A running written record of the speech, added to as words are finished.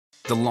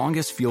The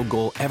longest field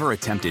goal ever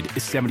attempted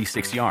is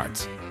 76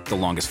 yards. The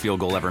longest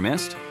field goal ever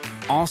missed?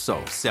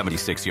 Also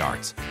 76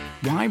 yards.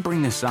 Why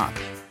bring this up?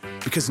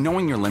 Because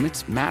knowing your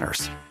limits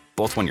matters,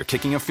 both when you're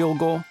kicking a field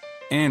goal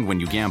and when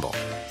you gamble.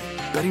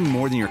 Betting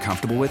more than you're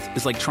comfortable with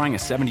is like trying a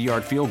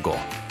 70-yard field goal.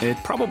 It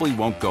probably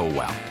won't go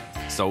well.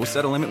 So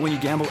set a limit when you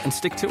gamble and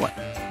stick to it.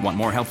 Want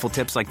more helpful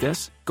tips like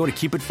this? Go to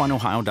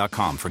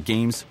keepitfunohio.com for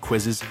games,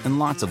 quizzes, and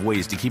lots of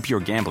ways to keep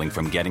your gambling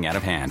from getting out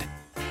of hand.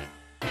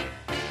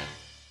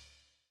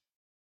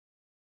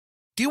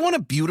 Do you want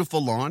a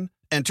beautiful lawn?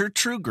 Enter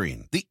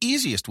TruGreen, the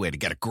easiest way to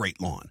get a great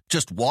lawn.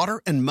 Just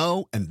water and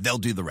mow, and they'll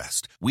do the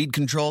rest. Weed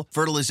control,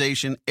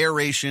 fertilization,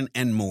 aeration,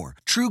 and more.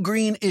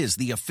 TruGreen is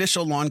the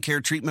official lawn care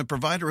treatment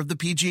provider of the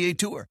PGA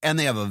Tour, and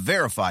they have a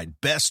verified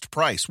best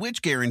price,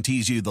 which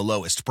guarantees you the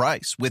lowest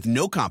price with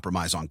no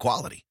compromise on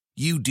quality.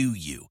 You do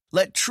you.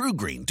 Let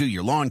TruGreen do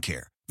your lawn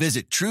care.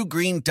 Visit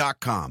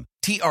TruGreen.com,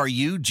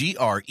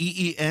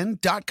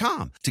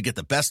 TruGreen.com, to get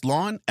the best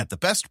lawn at the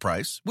best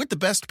price with the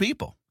best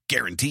people.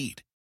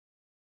 Guaranteed.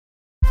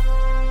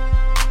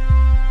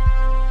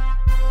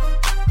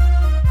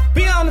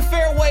 Beyond the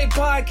Fairway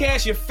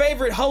Podcast, your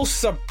favorite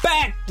hosts are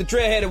back. The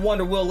dreadheaded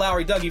wonder Will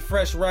Lowry, Dougie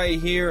Fresh right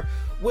here.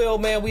 Will,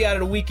 man, we out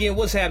of the weekend.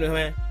 What's happening,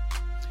 man?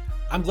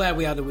 I'm glad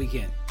we out of the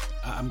weekend.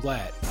 I'm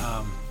glad.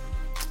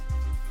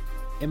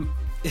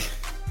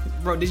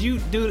 Bro, did you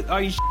do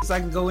all your shit so I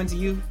can go into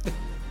you?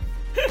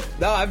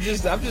 No, I'm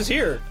just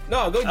here.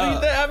 No, go do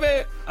that. I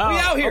mean, we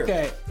out here.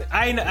 Okay,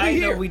 I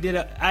know we did.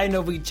 I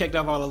know we checked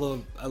off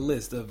a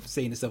list of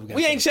saying the stuff we got.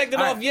 We ain't checked it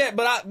off yet,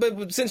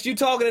 but since you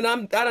talking and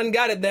I done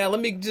got it now,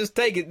 let me just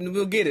take it and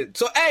we'll get it.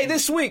 So, hey,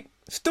 this week,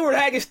 Stuart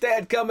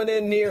Hagestad coming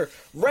in here,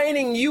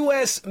 reigning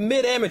U.S.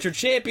 mid-amateur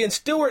champion.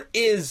 Stuart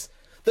is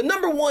the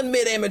number 1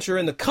 mid-amateur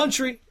in the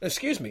country.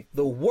 Excuse me,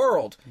 the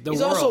world.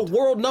 He's also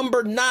world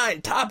number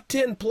 9, top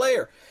 10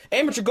 player,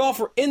 amateur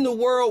golfer in the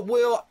world.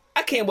 Will,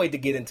 I can't wait to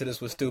get into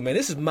this with Stu, man.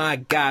 This is my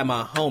guy,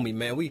 my homie,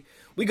 man. We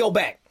go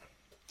back.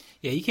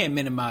 Yeah, you can't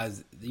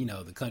minimize,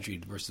 the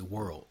country versus the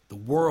world. The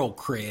world,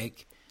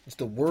 Craig. It's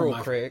the world,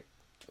 Craig.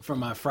 From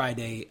my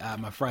Friday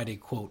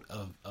quote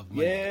of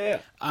Monday.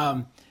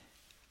 Yeah.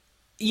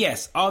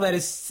 Yes, all that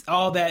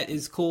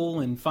is cool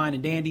and fine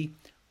and dandy,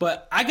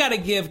 but I gotta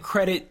give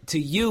credit to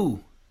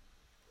you,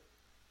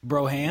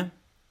 Broham.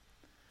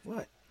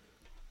 What?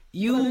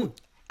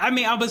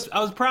 I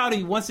was proud of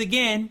you once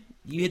again.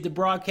 You hit the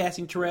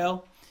broadcasting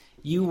trail.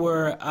 You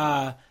were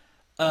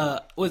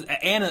was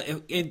Anna,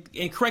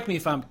 and correct me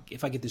if I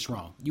get this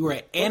wrong. You were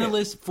an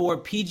analyst for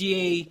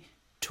PGA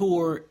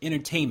Tour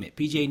Entertainment,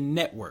 PGA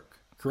Network,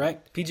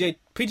 correct?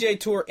 PGA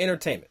Tour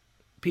Entertainment.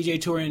 PGA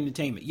Tour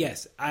Entertainment.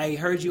 Yes, I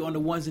heard you on the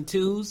ones and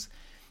twos,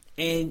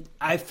 and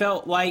I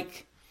felt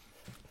like,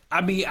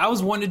 I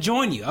was wanting to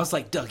join you. I was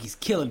like, Doug, he's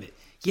killing it.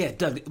 Yeah,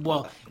 Doug.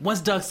 Well, once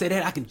Doug said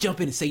that, I can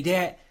jump in and say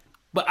that.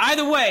 But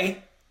either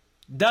way,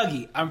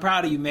 Dougie, I'm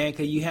proud of you, man,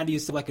 because you handle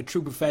yourself like a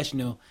true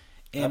professional.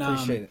 And, I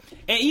appreciate it.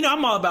 And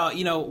I'm all about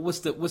what's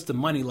the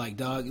money like,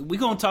 dog. We're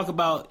gonna talk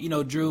about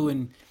Drew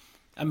and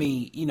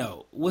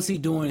what's he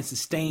doing to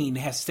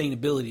have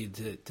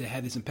sustainability to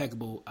have this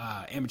impeccable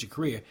amateur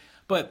career.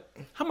 But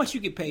how much you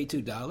get paid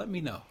too, dog? Let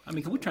me know.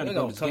 Cause we're trying to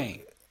go this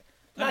game.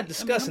 Not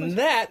discussing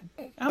that.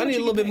 I need a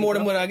little bit more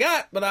than what I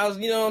got, but I was,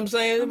 what I'm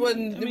saying? It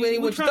wasn't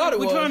what you thought it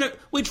was.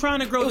 We're trying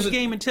to grow this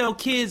game and tell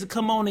kids to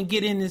come on and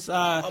get in this.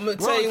 I'm gonna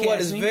tell you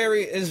what,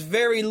 it's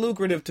very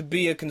lucrative to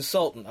be a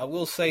consultant. I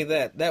will say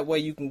that. That way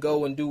you can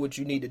go and do what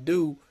you need to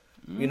do,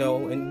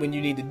 and when you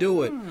need to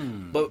do it.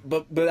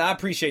 But I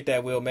appreciate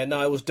that, Will, man.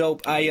 No, it was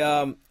dope.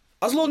 I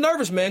was a little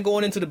nervous, man,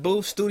 going into the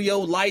booth, studio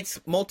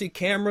lights, multi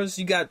cameras.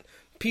 You got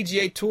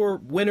PGA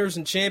Tour winners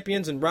and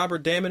champions, and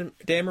Robert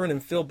Dameron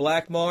and Phil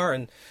Blackmar,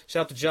 and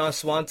shout out to John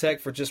Swantek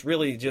for just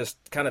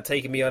kind of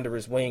taking me under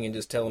his wing and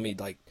just telling me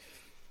like,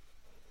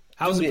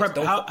 how was the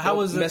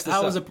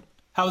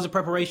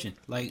preparation?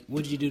 Like,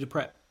 what did you do to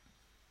prep?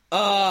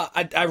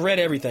 I read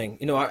everything.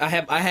 I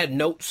had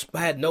notes.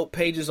 I had note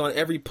pages on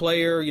every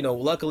player.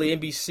 Luckily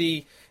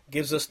NBC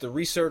gives us the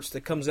research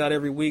that comes out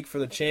every week for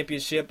the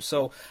championship.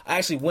 So I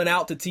actually went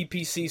out to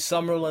TPC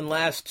Summerlin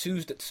last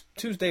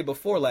Tuesday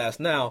before last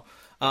now.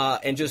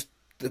 And just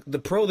the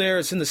pro there,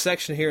 it's in the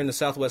section here in the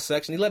Southwest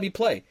section. He let me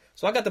play.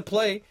 So I got to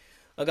play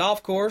a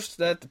golf course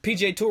that the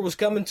PGA Tour was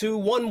coming to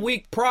 1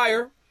 week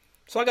prior.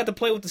 So I got to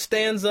play with the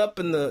stands up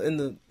and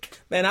the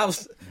man, I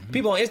was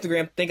people on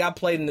Instagram think I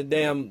played in the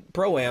damn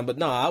Pro-Am, but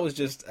no, I was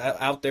just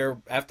out there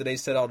after they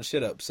set all the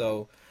shit up.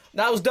 So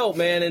that was dope,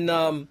 man. And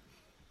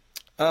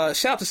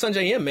shout out to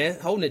Sanjay M, man,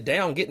 holding it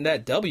down, getting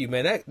that W,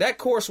 man. That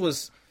course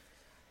was,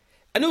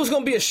 I knew it was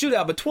going to be a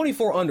shootout, but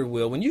 24 under,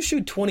 Will. When you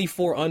shoot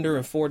 24 under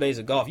in 4 days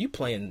of golf, you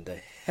playing the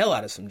hell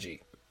out of some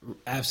G.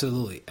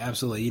 Absolutely.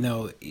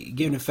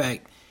 Given the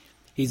fact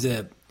he's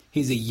the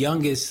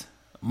youngest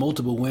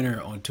multiple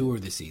winner on tour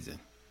this season,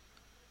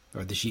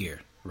 or this year,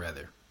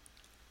 rather.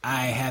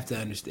 I have to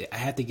understand. I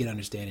have to get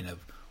understanding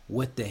of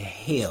what the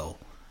hell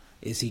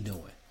is he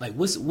doing. Like,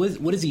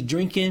 what is he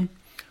drinking?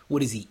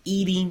 What is he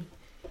eating?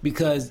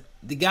 Because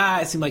the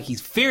guy seems like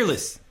he's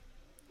fearless.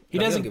 He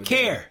doesn't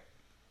care.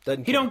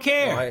 Doesn't He don't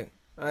care.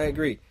 No, I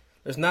agree.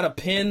 There's not a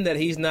pin that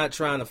he's not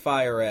trying to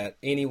fire at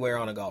anywhere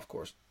on a golf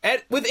course.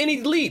 With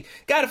any lead.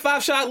 Got a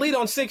 5-shot lead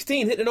on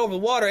 16, hitting it over the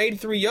water,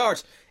 83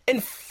 yards,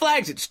 and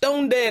flags it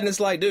stone dead. And it's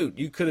like, dude,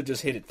 you could have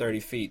just hit it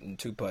 30 feet and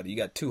 2-putt. You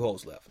got 2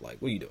 holes left.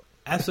 Like, what are you doing?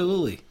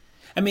 Absolutely.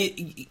 I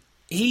mean,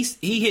 he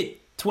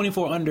hit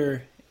 24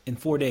 under in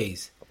 4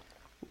 days.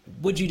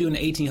 What'd you do in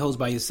the 18 holes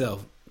by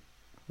yourself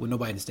with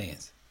nobody in the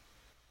stands?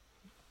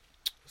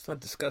 Let's not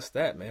discuss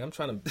that, man. I'm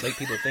trying to make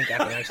people think I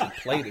can actually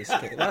play this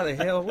thing. How the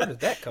hell? Where did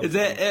that come from?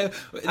 I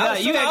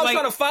was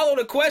trying to follow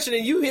the question,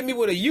 and you hit me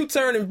with a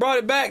U-turn and brought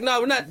it back. No,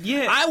 we're not.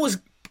 Yeah. I was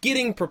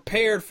getting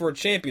prepared for a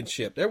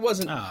championship. I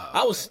wasn't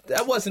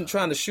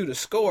trying to shoot a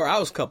score. I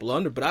was a couple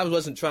under, but I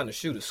wasn't trying to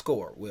shoot a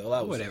score. Will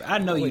I was whatever. I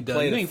know you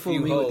done. You ain't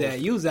fooling me with that.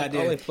 You was out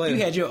there. You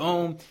had your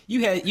own. You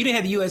didn't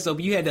have the U.S.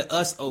 Open. You had the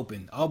US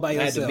Open all by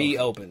yourself. I had the me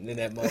open in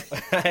that moment.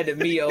 I had the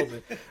me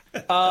open.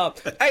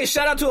 Hey,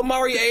 shout out to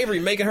Amari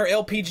Avery making her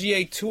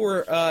LPGA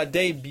Tour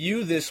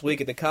debut this week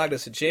at the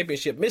Cognizant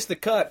Championship. Missed the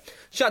cut.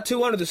 Shot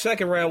 200 the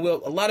second round.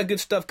 Will, a lot of good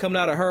stuff coming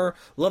out of her.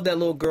 Love that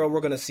little girl. We're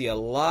going to see a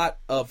lot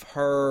of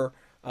her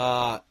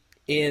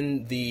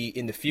in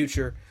the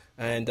future,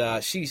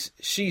 and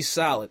she's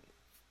solid.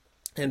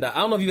 And I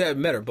don't know if you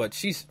haven't met her, but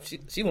she's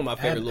one of my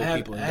favorite little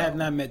people. I have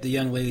not met the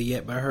young lady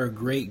yet, but I heard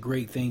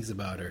great things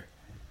about her,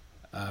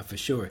 for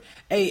sure.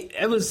 Hey,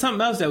 it was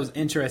something else that was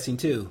interesting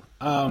too.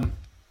 The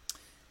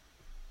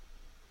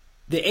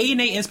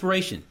A&A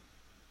inspiration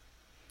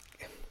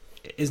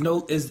is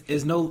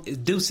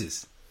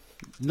deuces,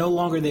 no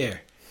longer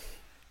there.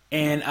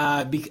 And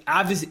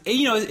obviously,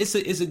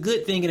 it's a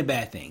good thing and a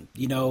bad thing.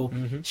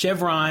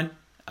 Chevron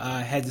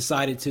has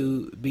decided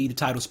to be the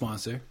title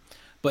sponsor,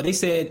 but they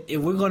said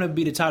if we're going to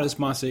be the title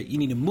sponsor, you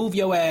need to move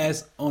your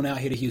ass on out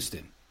here to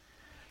Houston.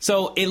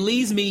 So it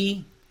leads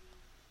me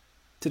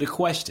to the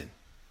question: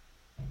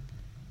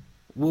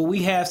 will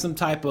we have some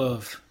type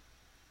of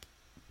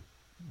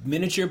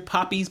miniature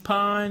Poppy's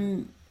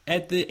Pond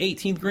at the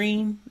 18th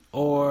green,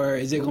 or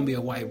is it going to be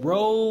a white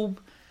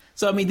robe?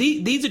 So, I mean,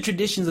 these are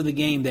traditions of the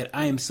game that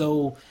I am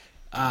so,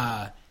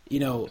 I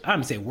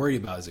don't say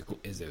worried about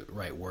is the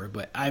right word,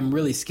 but I'm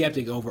really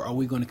skeptic over, are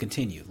we going to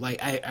continue?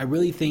 Like, I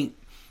really think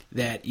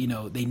that,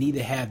 they need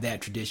to have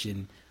that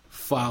tradition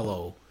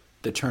follow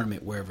the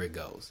tournament wherever it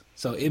goes.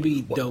 So it'd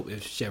be dope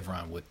if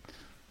Chevron would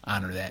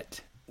honor that.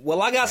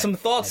 Well, I got some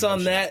thoughts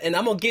on that, and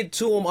I'm going to get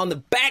to them on the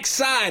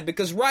backside,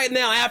 because right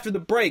now, after the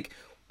break,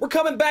 we're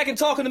coming back and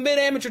talking to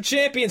mid-amateur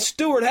champion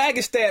Stuart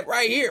Hagestad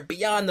right here,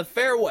 Beyond the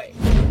Fairway.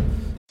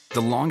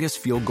 The longest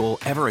field goal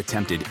ever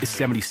attempted is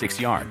 76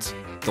 yards.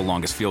 The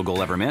longest field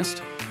goal ever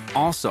missed?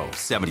 Also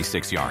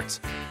 76 yards.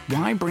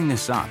 Why bring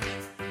this up?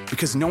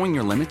 Because knowing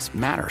your limits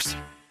matters,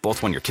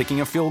 both when you're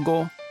kicking a field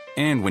goal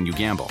and when you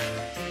gamble.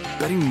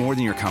 Betting more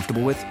than you're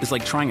comfortable with is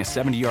like trying a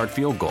 70-yard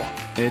field goal.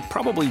 It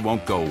probably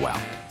won't go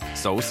well.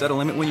 So set a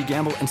limit when you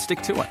gamble and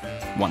stick to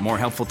it. Want more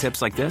helpful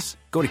tips like this?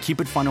 Go to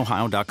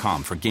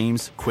keepitfunohio.com for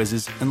games,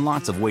 quizzes, and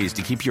lots of ways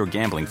to keep your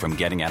gambling from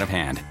getting out of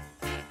hand.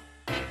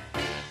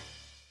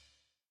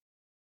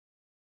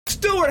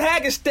 Stuart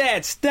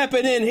Hagestad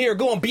stepping in here,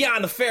 going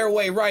Beyond the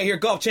Fairway right here,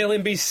 Golf Channel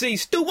NBC.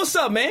 Stu, what's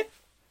up, man?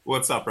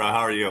 What's up, bro? How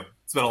are you?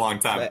 It's been a long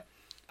time.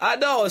 I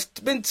know, it's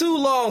been too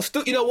long.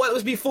 You know what?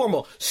 Let's be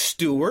formal.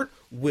 Stuart,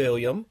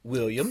 William,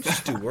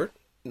 Stuart.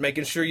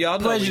 Making sure y'all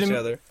know each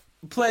other.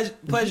 Pleasure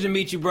to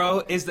meet you,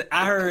 bro.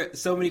 I heard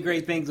so many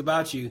great things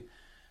about you.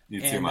 You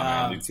too, my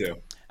man. You too.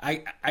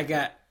 I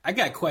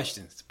got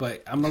questions,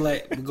 but we're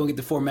gonna get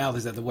the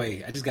formalities out of the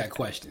way. I just got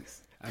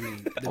questions. I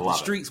mean, the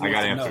streets want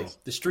to know.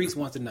 The streets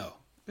want to know.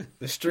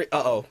 The street.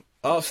 Oh,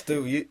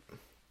 Stu.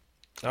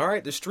 All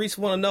right. The streets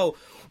want to know.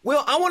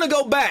 Well, I want to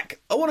go back.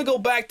 I want to go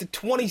back to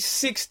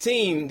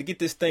 2016 to get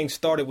this thing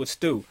started with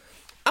Stu.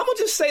 I'm gonna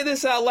just say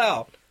this out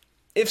loud.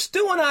 If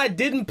Stu and I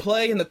didn't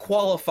play in the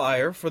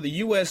qualifier for the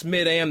U.S.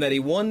 Mid-Am that he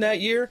won that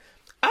year,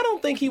 I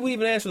don't think he would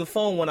even answer the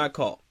phone when I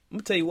called. I'm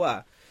going to tell you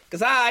why.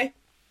 Because I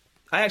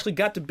actually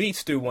got to beat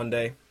Stu one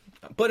day.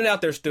 I'm putting it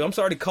out there, Stu. I'm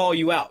sorry to call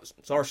you out.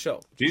 It's our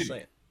show.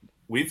 Dude,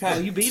 we've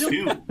had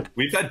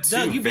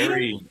two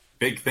very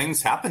big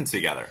things happen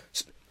together.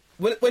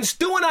 When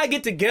Stu and I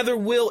get together,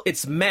 Will,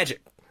 it's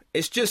magic.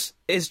 It's just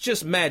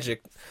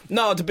magic.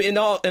 No, in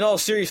all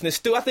seriousness,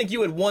 Stu, I think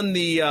you had won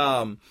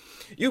the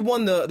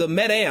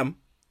Mid-Am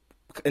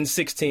in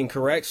 16,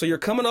 correct? So you're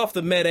coming off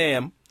the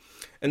Mid-Am,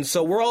 and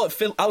so we're all at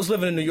I was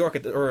living in New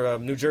York or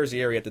New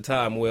Jersey area at the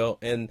time, Will,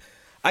 and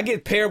I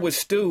get paired with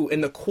Stu in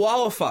the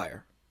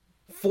qualifier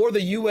for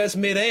the U.S.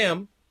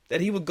 Mid-Am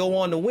that he would go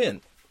on to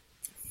win.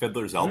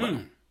 Fiddler's Elbow.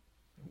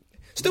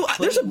 Stu,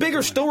 there's a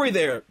bigger story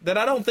there that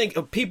I don't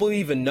think people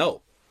even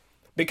know,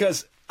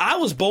 because I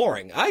was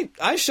boring.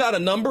 I shot a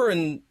number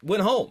and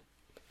went home.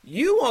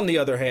 You, on the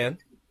other hand,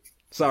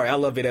 sorry, I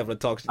love being able to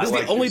talk. This is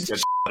the only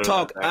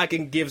talk I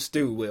can give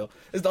Stu, Will.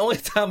 It's the only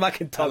time I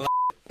can talk.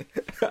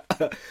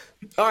 All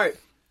right.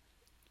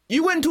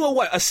 You went into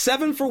a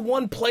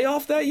 7-for-1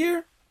 playoff that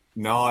year?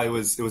 No, it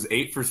was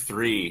 8 for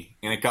 3,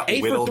 and it got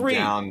whittled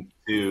down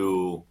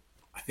to,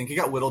 I I think it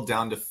got whittled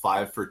down to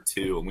 5 for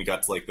 2, and we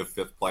got to like the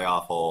 5th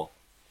playoff hole,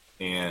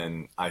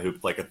 and I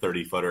hooped like a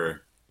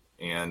 30-footer,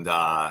 and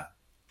thought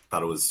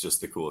it was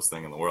just the coolest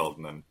thing in the world.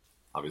 And then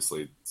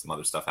obviously some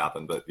other stuff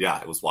happened, but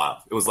yeah, it was wild.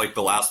 It was like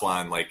the last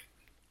one, like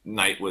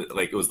night was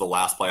like it was the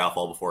last playoff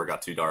hole before it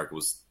got too dark. It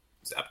was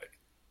epic.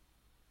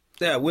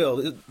 Yeah,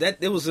 Will,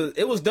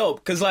 it was dope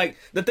because like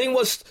the thing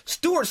was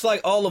Stewart's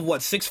like all of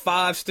what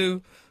 6'5",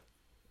 Stu,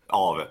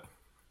 all of it,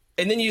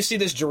 and then you see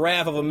this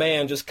giraffe of a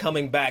man just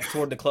coming back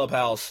toward the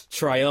clubhouse,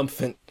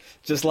 triumphant,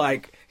 just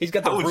like he's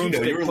got the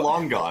broomstick. You were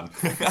long gone.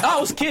 I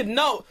was kidding.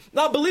 No,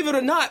 believe it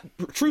or not,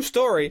 true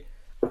story.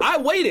 I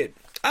waited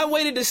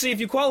to see if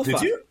you qualified.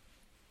 Did you?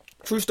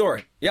 True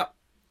story. Yep.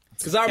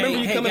 Because I remember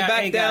you coming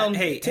back down.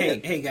 Hey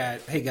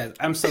guys!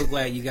 I'm so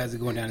glad you guys are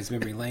going down this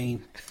memory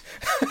lane.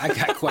 I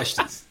got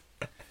questions.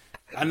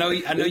 I know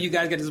you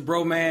guys got this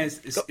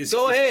bromance. It's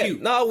go ahead.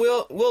 Cute.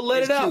 No, we'll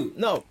let it out. Cute.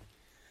 No,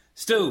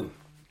 Stu,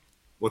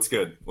 what's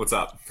good? What's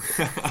up?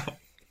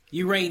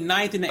 You ranked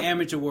 9th in the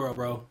amateur world,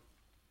 bro.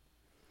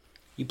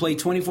 You played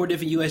 24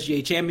 different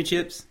USGA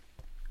championships.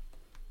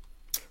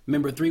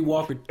 Remember 3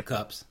 Walker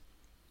Cups.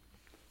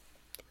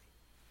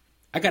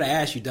 I gotta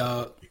ask you,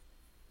 dog.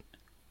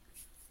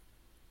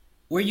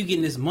 Where are you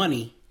getting this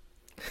money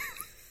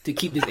to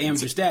keep this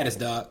amateur status,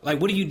 dog? Like,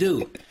 what do you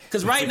do?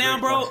 Because right now,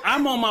 bro,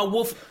 I'm on my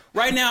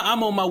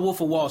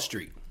Wolf of Wall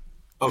Street.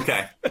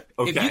 Okay.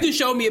 If you can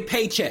show me a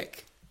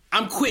paycheck,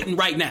 I'm quitting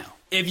right now.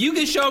 If you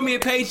can show me a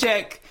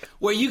paycheck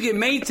where you can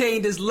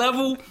maintain this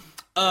level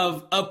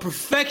of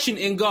perfection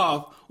in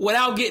golf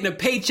without getting a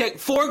paycheck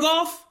for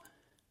golf,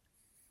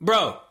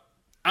 bro,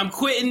 I'm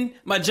quitting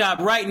my job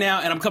right now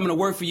and I'm coming to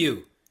work for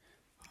you.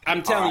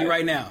 I'm telling you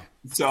right now.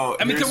 So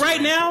I mean, because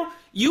right now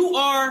you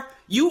are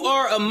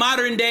a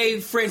modern day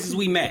Francis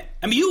Ouimet.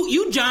 I mean,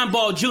 you John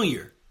Ball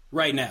Jr.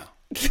 right now.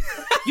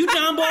 You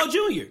John Ball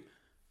Jr.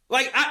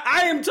 Like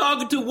I am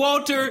talking to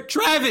Walter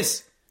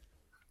Travis.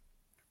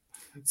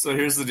 So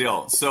here's the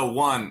deal. So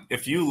one,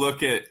 if you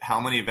look at how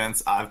many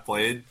events I've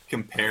played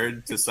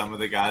compared to some of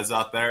the guys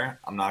out there,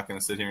 I'm not going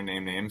to sit here and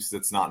name names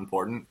because it's not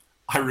important.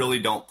 I really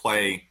don't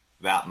play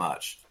that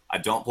much. I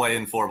don't play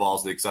in 4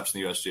 balls, with the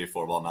exception of the USGA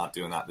 4-ball, not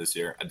doing that this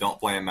year. I don't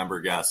play in member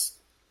guests.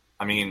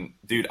 I mean,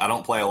 dude, I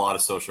don't play a lot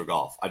of social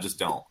golf. I just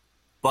don't.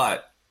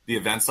 But the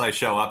events I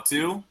show up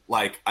to,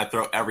 like, I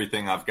throw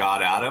everything I've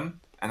got at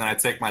them, and then I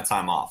take my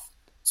time off.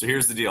 So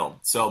here's the deal.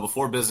 So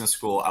before business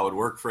school, I would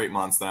work for 8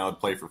 months, then I would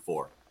play for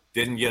 4.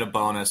 Didn't get a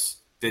bonus,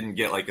 didn't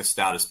get, like, a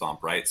status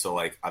bump, right? So,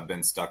 like, I've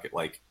been stuck at,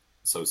 like,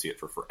 associate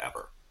for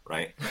forever,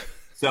 right?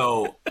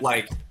 So,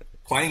 like,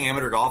 playing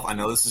amateur golf, I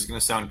know this is going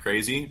to sound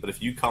crazy, but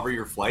if you cover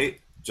your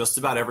flight, just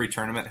about every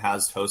tournament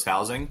has host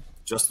housing.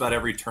 Just about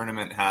every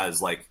tournament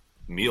has, like,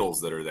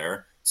 meals that are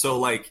there. So,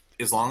 like,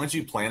 as long as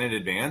you plan in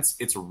advance,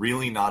 it's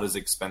really not as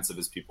expensive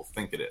as people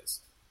think it is.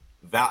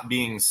 That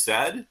being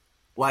said,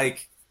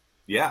 like,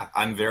 yeah,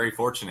 I'm very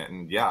fortunate,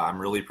 and yeah, I'm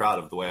really proud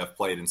of the way I've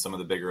played in some of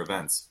the bigger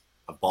events.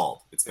 I've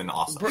balled. It's been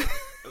awesome.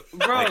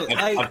 Bro,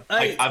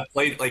 I've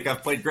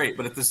played great,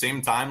 but at the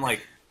same time,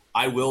 like,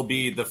 I will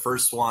be the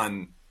first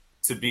one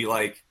to be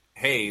like,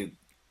 hey,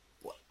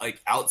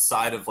 like,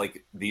 outside of,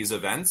 like, these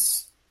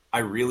events, I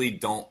really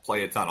don't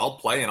play a ton. I'll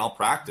play and I'll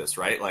practice,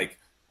 right? Like,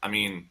 I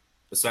mean,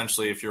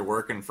 essentially, if you're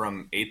working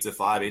from 8 to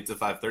 5, 8 to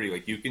 5:30,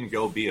 like, you can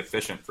go be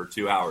efficient for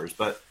 2 hours.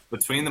 But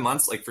between the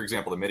months, like, for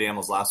example, the Mid-Am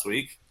was last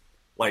week,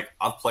 like,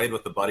 I've played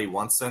with a buddy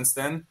once since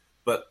then.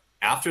 But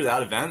after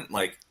that event,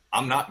 like,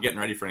 I'm not getting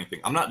ready for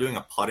anything. I'm not doing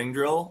a putting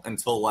drill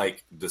until,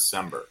 like,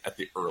 December at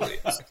the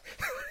earliest.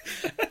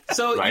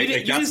 So right?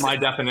 Like, that's my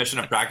definition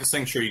of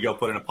practicing. Sure, you go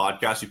put in a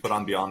podcast, you put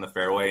on Beyond the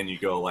Fairway, and you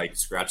go, like,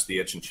 scratch the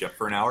itch and chip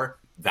for an hour.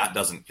 That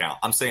doesn't count.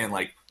 I'm saying,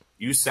 like,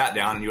 you sat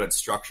down and you had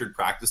structured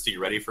practice to get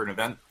ready for an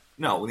event.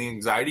 No, when the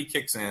anxiety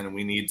kicks in and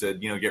we need to,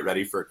 you know, get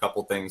ready for a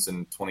couple things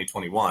in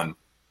 2021,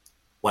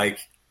 like,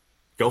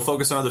 go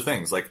focus on other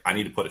things. Like, I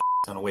need to put a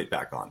ton of weight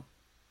back on.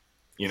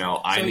 You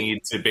know, I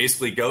need to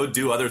basically go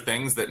do other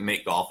things that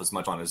make golf as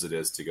much fun as it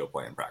is to go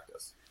play and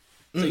practice.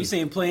 So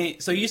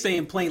you're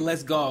saying playing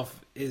less golf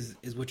is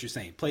what you're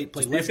saying. Play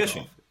less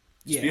golf.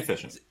 Yeah, be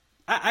efficient.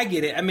 I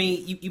get it. I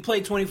mean, you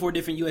played 24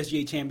 different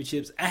USGA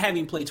championships. I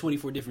haven't played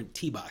 24 different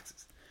tee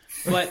boxes.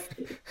 But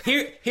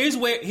here's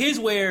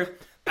where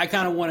I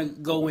kind of want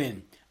to go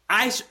in.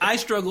 I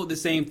struggle with the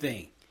same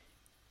thing.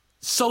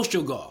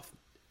 Social golf.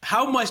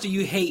 How much do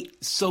you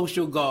hate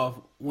social golf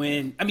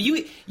when, I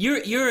mean,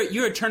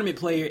 you're a tournament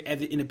player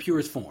in the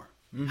purest form.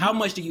 Mm-hmm. How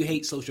much do you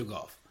hate social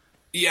golf?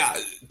 Yeah.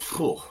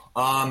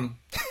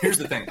 Here's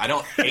the thing. I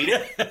don't hate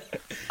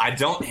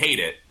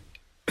it.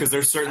 Because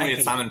there's certainly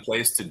a time and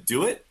place to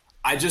do it.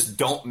 I just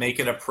don't make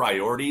it a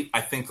priority.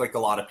 I think, like, a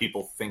lot of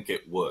people think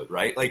it would,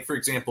 right? Like, for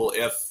example,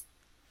 if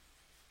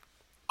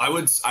I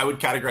would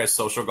categorize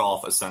social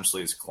golf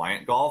essentially as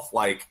client golf.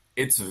 Like,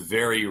 it's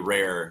very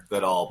rare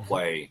that I'll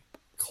play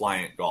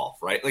client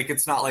golf, right? Like,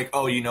 it's not like,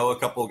 oh, you know, a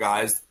couple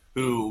guys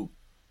who,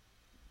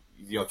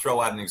 you know, throw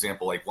out an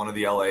example, like one of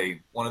the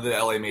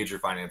LA major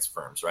finance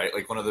firms, right?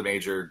 Like one of the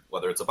major,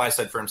 whether it's a buy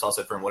side firm, sell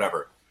side firm,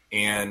 whatever.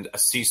 and a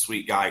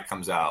C-suite guy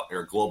comes out or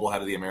a global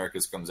head of the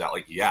Americas comes out,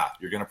 like, yeah,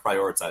 you're going to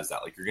prioritize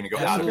that. Like, you're going to go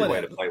out of your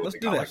way to play with a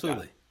guy like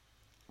that.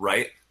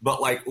 Right?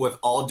 But, like, with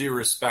all due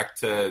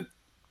respect to,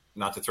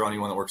 not to throw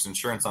anyone that works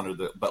insurance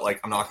but,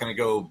 like, I'm not going to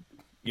go,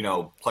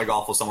 play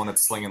golf with someone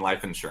that's slinging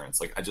life insurance.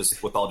 Like,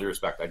 with all due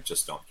respect, I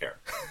just don't care.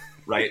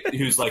 Right?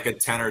 Who's like a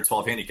 10 or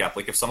 12 handicap.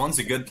 Like, if someone's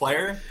a good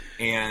player,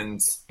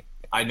 and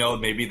I know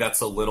maybe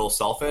that's a little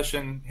selfish,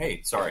 and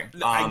hey, sorry.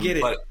 I get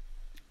it. But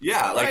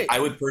yeah, like, right. I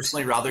would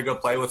personally rather go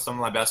play with some of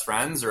my best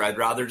friends, or I'd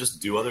rather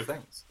just do other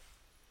things.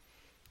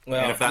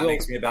 Well, and if that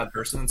makes me a bad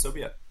person, then so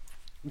be it.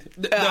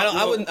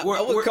 I wouldn't call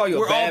you a bad person.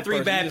 We're all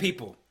three bad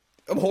people.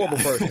 I'm a horrible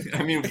person.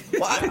 I mean,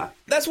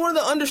 that's one of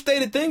the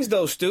understated things,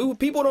 though, Stu.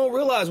 People don't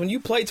realize when you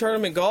play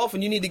tournament golf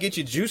and you need to get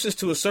your juices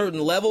to a certain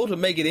level to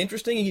make it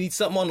interesting, and you need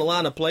something on the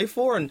line to play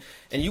for, and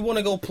you want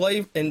to go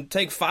play and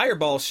take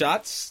fireball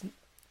shots.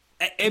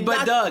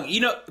 But Doug,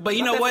 you know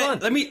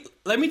what? Fun.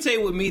 Let me tell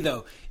you with me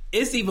though.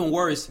 It's even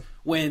worse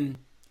when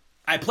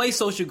I play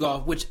social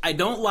golf, which I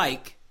don't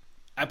like.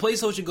 I play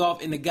social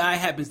golf and the guy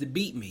happens to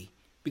beat me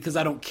because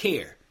I don't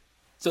care.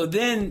 So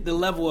then the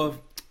level of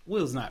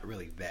Will's not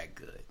really that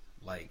good.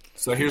 Like,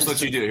 so here's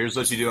what you do. Here's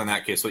what you do in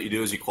that case. What you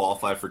do is you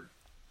qualify for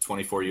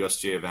 24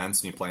 USGA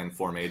events and you play in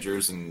 4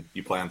 majors and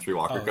you play on 3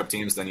 Walker Cup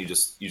teams. Then you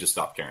just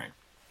stop caring.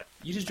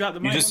 You just drop the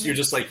mic. You're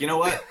just like, you know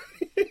what?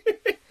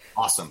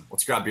 Awesome.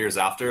 Let's grab beers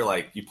after.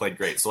 Like, you played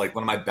great. So, like,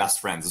 one of my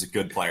best friends is a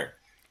good player.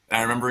 And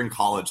I remember in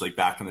college, like,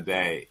 back in the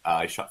day,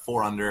 I shot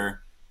 4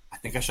 under. I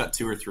think I shot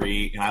 2 or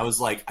 3. And I was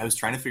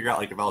trying to figure out,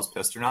 like, if I was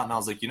pissed or not. And I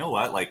was like, you know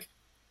what? Like,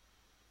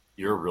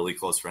 you're a really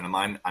close friend of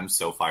mine. I'm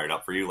so fired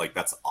up for you. Like,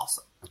 that's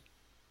awesome.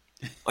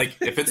 Like,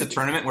 if it's a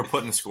tournament, we're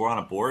putting the score on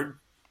a board,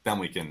 then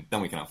we can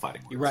have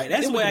fighting words. You're right.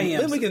 That's the way I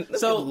am. Then we can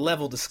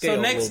level the scale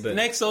a little bit.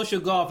 Next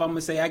social golf, I'm going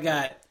to say I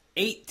got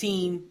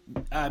 18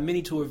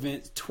 mini tour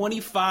events,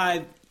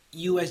 25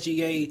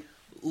 USGA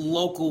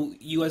local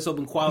US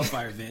Open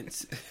qualifier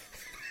events.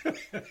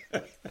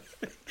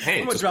 Hey,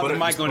 I'm gonna drop the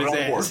mic on his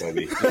ass. Board,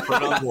 baby. Just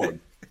put it on board.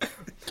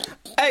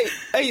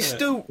 Hey,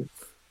 Stu,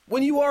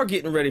 when you are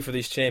getting ready for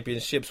these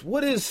championships,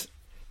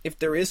 if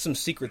there is some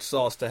secret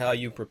sauce to how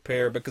you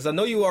prepare? Because I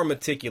know you are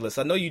meticulous.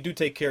 I know you do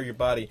take care of your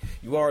body.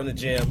 You are in the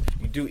gym.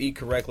 You do eat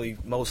correctly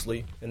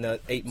mostly in the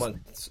 8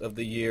 months of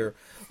the year.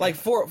 Like,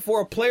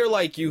 for a player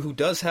like you who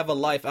does have a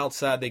life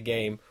outside the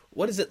game,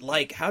 what is it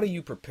like? How do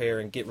you prepare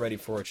and get ready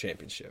for a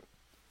championship?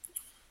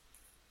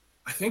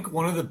 I think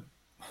I'll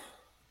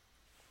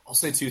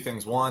say 2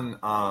 things. One,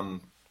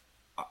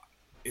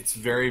 it's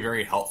very,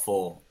 very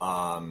helpful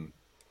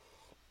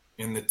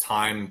in the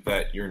time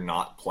that you're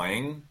not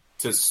playing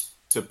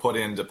to put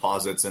in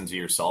deposits into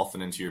yourself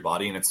and into your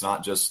body. And it's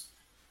not just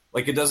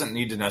like, it doesn't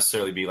need to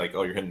necessarily be like,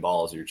 oh, you're hitting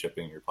balls or you're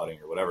chipping, you're putting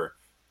or whatever.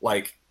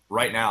 Like,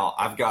 right now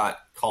I've got,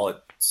 call it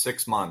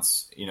 6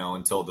 months,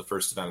 until the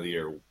first event of the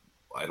year.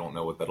 I don't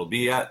know what that'll be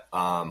yet.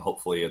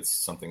 Hopefully it's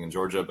something in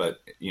Georgia, but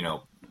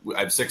I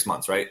have 6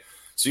 months, right?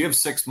 So you have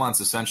 6 months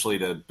essentially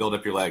to build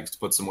up your legs, to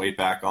put some weight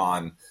back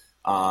on,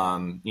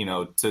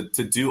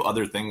 to do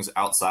other things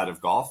outside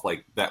of golf,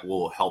 like that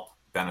will help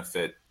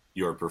benefit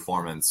your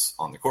performance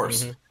on the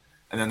course. Mm-hmm.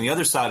 And then the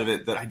other side of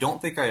it that I don't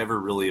think I ever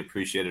really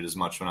appreciated as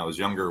much when I was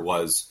younger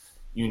was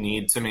you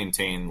need to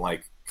maintain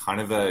like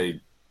kind of a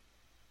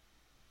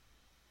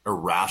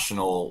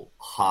irrational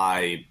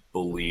high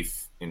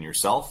belief in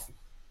yourself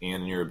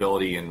and in your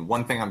ability. And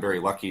one thing I'm very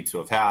lucky to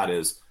have had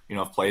is,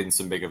 I've played in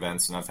some big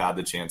events and I've had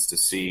the chance to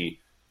see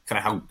kind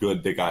of how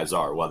good the guys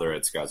are, whether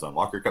it's guys on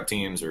Walker Cup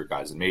teams or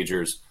guys in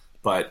majors.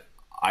 But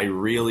I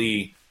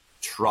really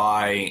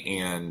try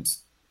and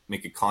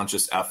make a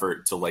conscious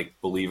effort to like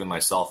believe in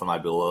myself and my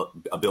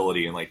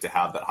ability and like to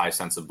have that high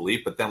sense of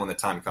belief. But then when the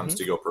time comes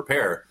to go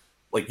prepare,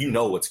 like,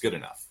 what's good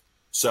enough.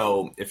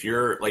 So if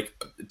you're like,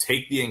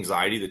 take the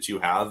anxiety that you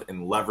have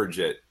and leverage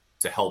it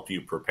to help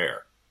you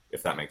prepare,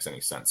 if that makes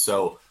any sense.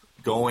 So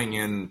going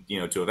in,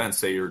 to events,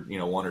 say you're,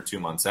 1 or 2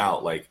 months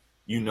out, like,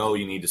 you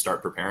need to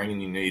start preparing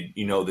and you need,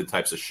 the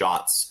types of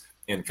shots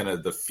and kind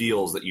of the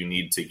feels that you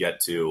need to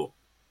get to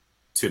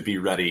be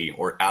ready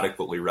or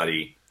adequately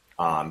ready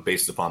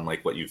based upon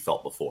like what you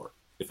felt before,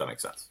 if that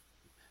makes sense.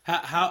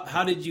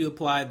 How did you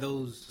apply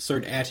those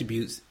certain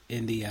attributes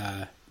in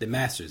the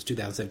Masters,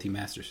 2017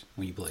 Masters,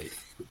 when you played?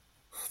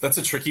 That's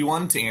a tricky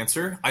one to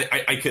answer.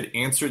 I could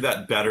answer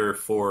that better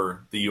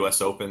for the U.S.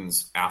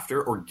 Opens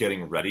after, or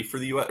getting ready for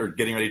the U.S. or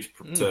getting ready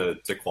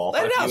to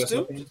qualify for the U.S.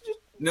 Open.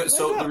 No,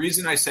 so the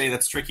reason I say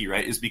that's tricky,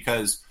 right, is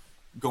because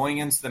going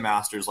into the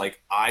Masters,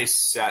 like, I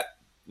set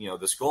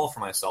this goal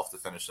for myself to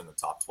finish in the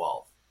top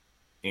 12,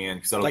 and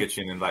because that'll get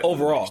you an invite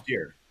overall next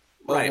year,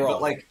 right?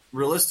 But like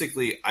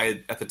realistically,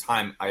 at the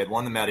time I had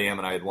won the Med Am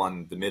and I had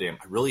won the Mid Am.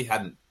 I really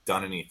hadn't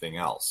done anything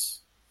else,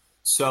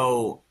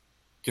 so.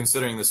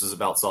 Considering this is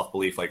about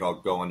self-belief, like, I'll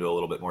go into a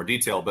little bit more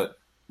detail, but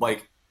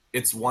like,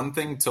 it's one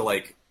thing to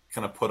like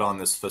kind of put on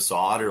this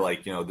facade or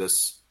like,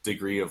 this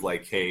degree of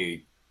like,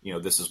 hey,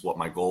 this is what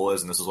my goal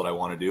is and this is what I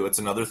want to do. It's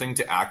another thing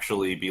to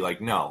actually be like,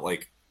 no,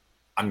 like,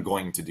 I'm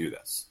going to do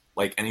this.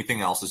 Like,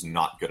 anything else is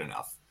not good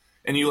enough.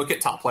 And you look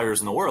at top players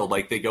in the world,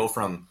 like they go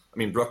from, I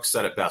mean, Brooks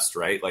said it best,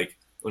 right? Like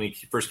when he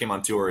first came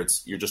on tour,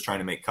 you're just trying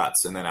to make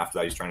cuts. And then after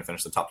that, he's trying to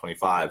finish the top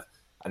 25.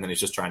 And then he's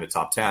just trying to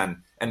top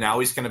 10. And now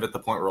he's kind of at the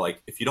point where,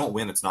 like, if you don't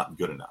win, it's not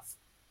good enough.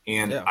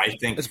 And I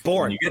think it's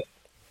boring.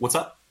 What's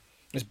up?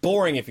 It's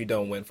boring if you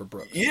don't win for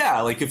Brooks.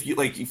 Yeah, if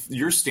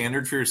your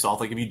standard for yourself,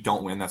 like if you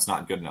don't win, that's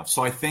not good enough.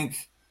 So I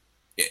think,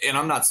 and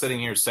I'm not sitting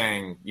here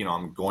saying,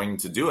 I'm going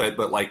to do it,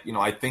 but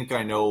I think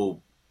I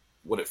know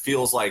what it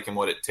feels like and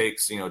what it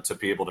takes, to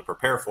be able to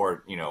prepare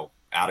for it,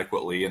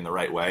 adequately in the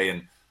right way.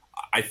 And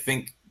I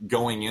think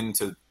going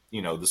into,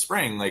 the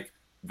spring,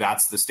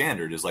 that's the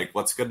standard is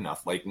what's good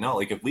enough. No,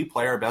 if we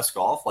play our best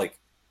golf,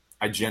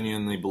 I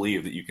genuinely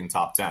believe that you can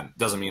top 10.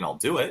 Doesn't mean I'll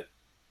do it,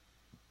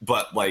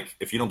 but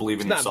if you don't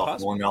believe in yourself,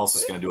 no one else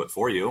is going to do it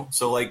for you.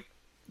 So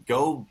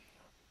go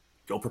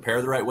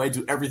prepare the right way,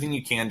 do everything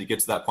you can to get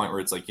to that point where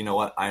it's you know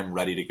what, I'm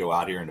ready to go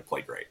out here and to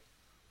play great.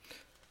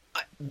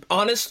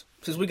 Honest,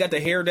 since we got the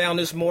hair down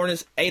this morning,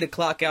 it's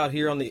 8:00 out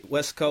here on the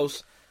West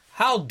Coast.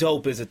 How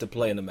dope is it to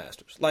play in the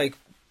Masters?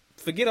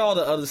 Forget all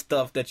the other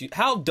stuff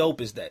how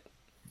dope is that?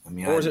 I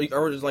mean, or is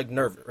it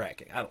nerve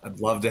wracking? I'd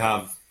love to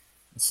have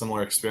a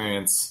similar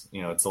experience.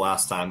 It's the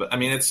last time, but I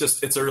mean, it's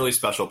a really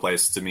special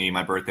place to me.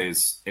 My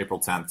birthday's April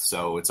 10th,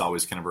 so it's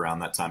always kind of around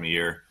that time of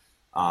year.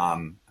 I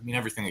mean,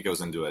 everything that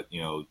goes into it,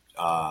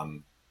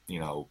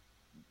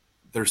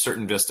 there's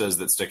certain vistas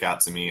that stick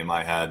out to me in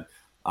my head.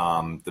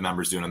 The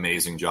members do an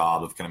amazing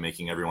job of kind of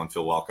making everyone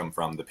feel welcome,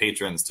 from the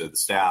patrons to the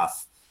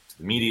staff, to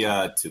the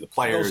media, to the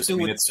players. They're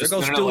going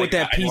to do with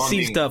that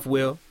PC stuff,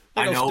 Will.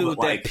 They're going to do with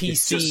that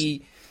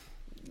PC.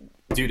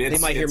 Dude, they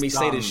might hear me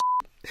say this.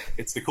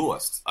 It's the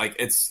coolest.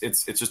 It's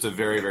just a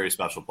very, very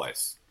special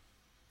place.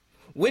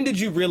 When did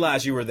you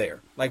realize you were there?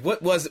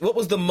 What was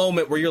the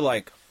moment where you're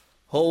like,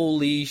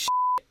 holy shit,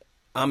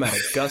 I'm at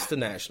Augusta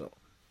National?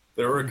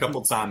 There were a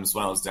couple times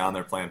when I was down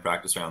there playing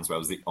practice rounds where I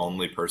was the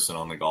only person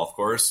on the golf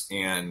course,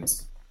 and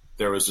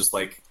there was just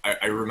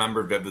I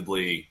remember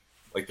vividly,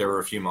 there were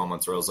a few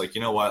moments where I was like,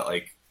 you know what,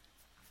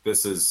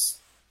 this is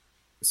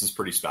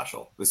pretty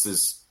special. This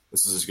is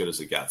as good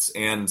as it gets.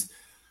 And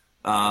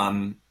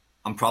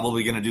I'm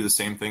probably going to do the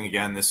same thing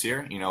again this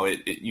year.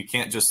 You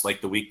can't just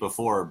the week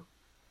before,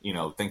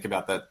 think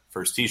about that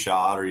first tee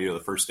shot or the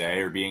first day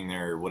or being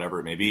there or whatever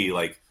it may be.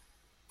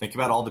 Think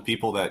about all the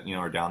people that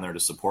are down there to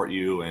support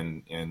you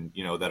and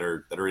that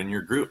are in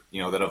your group,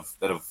 that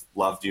have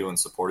loved you and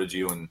supported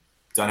you and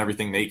done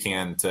everything they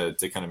can to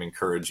kind of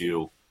encourage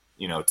you,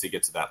 to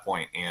get to that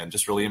point, and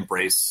just really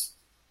embrace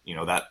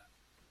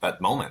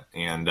that moment.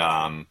 And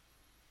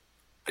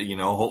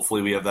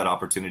hopefully we have that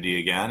opportunity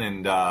again,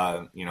 and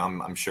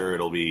I'm sure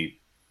it'll be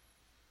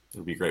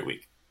a great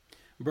week.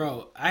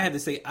 Bro, I had to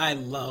say I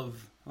love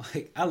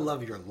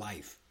your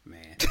life,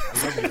 man.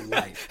 I love your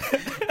life.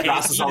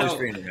 Grass is always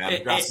greener,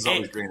 man. Grass is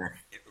always greener.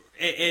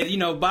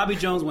 And Bobby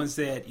Jones once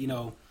said,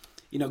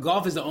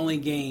 golf is the only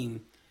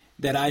game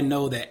that I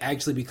know that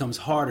actually becomes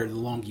harder the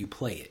longer you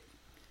play it.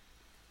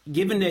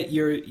 Given that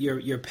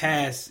your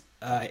past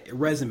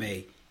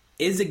resume,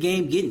 is the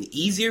game getting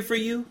easier for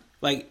you?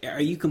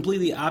 Are you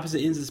completely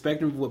opposite ends of the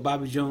spectrum of what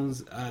Bobby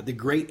Jones, the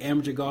great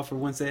amateur golfer,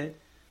 once said?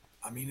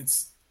 I mean,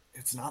 it's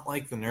not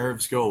like the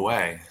nerves go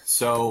away.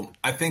 So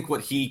I think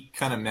what he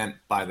kind of meant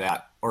by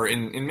that, or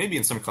in maybe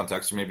in some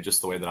context, or maybe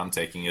just the way that I'm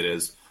taking it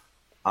is,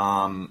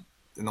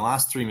 in the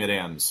last 3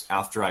 mid-ams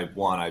after I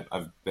won,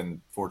 I've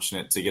been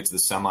fortunate to get to the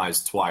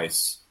semis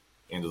twice,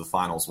 into the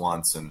finals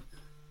once, and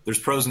there's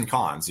pros and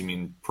cons. I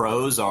mean,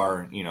 pros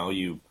are,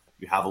 you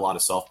have a lot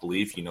of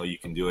self-belief, you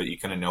can do it. You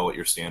kind of know what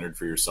your standard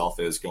for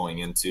yourself is going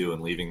into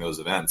and leaving those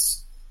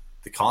events.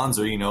 The cons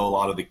are, a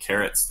lot of the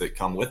carrots that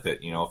come with it.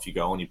 If you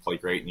go and you play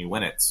great and you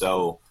win it.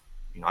 So,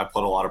 I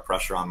put a lot of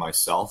pressure on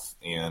myself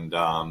and,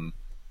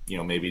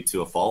 maybe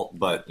to a fault,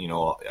 but,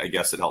 I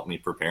guess it helped me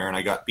prepare, and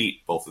I got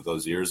beat both of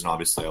those years. And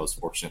obviously I was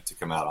fortunate to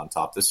come out on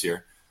top this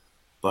year.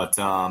 But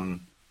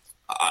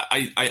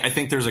I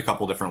think there's a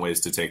couple different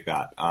ways to take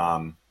that.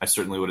 I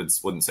certainly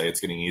wouldn't say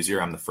it's getting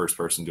easier. I'm the first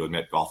person to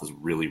admit golf is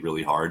really,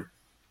 really hard.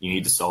 You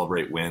need to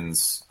celebrate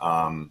wins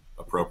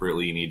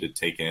appropriately. You need to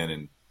take in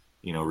and,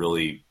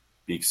 really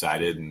be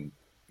excited and,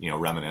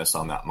 reminisce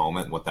on that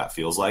moment and what that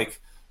feels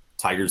like.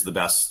 Tiger's the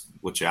best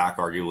with Jack,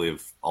 arguably,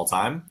 of all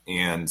time,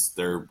 and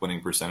their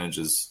winning percentage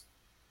is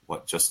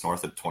just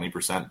north of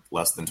 20%,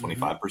 less than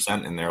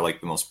 25%, and they're the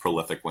most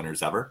prolific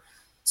winners ever.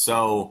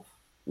 So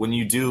when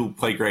you do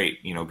play great,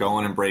 go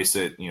and embrace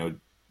it,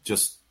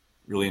 just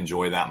really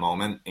enjoy that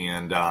moment.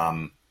 And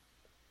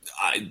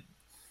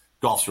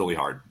golf's really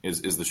hard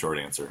is the short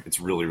answer. It's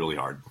really, really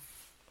hard.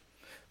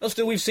 Well,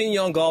 Stu, we've seen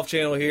you on Golf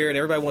Channel here, and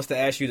everybody wants to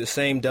ask you the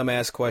same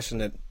dumbass question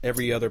that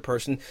every other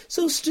person.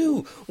 So,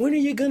 Stu, when are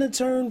you going to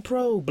turn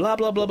pro? Blah,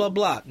 blah, blah, blah,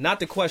 blah.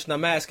 Not the question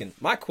I'm asking.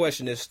 My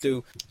question is,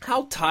 Stu,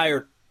 how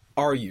tired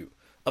are you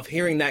of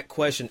hearing that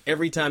question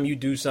every time you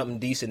do something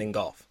decent in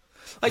golf?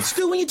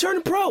 Stu, when you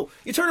turn pro?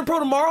 You turning pro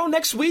tomorrow,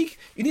 next week?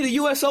 You need a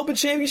U.S. Open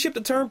championship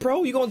to turn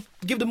pro? You going to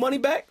give the money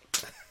back?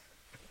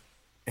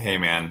 Hey,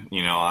 man,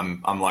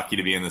 I'm lucky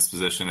to be in this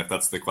position. If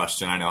that's the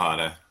question, I know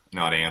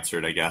know how to answer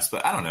it, I guess.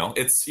 But I don't know.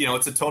 It's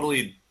it's a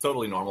totally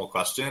normal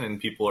question, and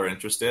people are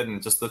interested.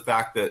 And just the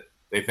fact that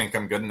they think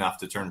I'm good enough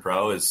to turn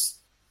pro is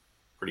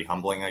pretty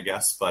humbling, I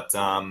guess. But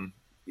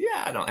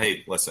yeah, I don't.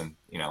 Hey, listen,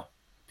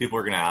 people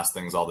are going to ask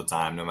things all the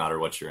time, no matter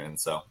what you're in.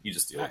 So you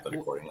just deal with it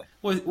accordingly.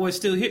 Well,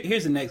 still,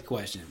 here's the next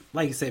question.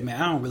 Like you said,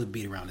 man, I don't really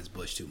beat around this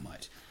bush too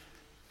much.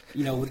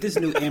 With this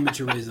new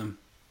amateurism,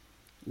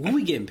 when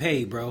we getting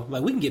paid, bro?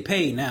 Like, we can get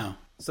paid now.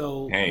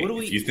 So hey, what do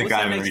we? If you think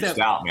I haven't reached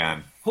out,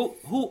 man?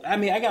 Who? I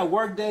mean, I got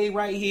Workday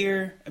right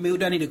here. I mean,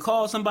 do I need to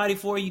call somebody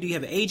for you? Do you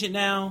have an agent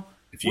now?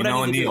 If you know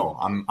Anil,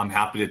 I'm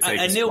happy to take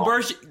his Anil call.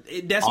 Burch,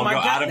 that's I'll my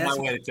go guy. out of my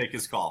way to take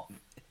his call.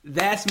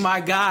 That's my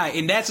guy,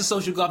 and that's a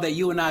social golf that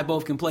you and I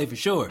both can play for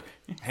sure.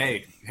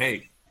 Hey.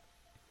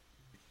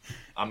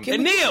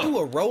 Can we do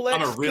a Rolex?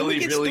 I'm a really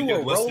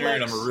good listener,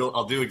 and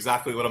I'll do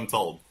exactly what I'm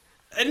told.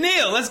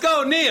 Neil, let's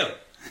go, Neil.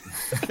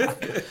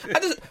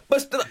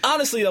 But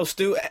honestly though,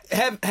 Stu,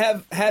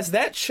 has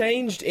that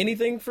changed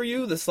anything for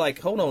you? That's like,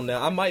 hold on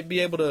now, I might be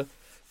able to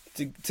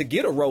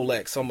get a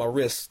Rolex on my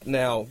wrist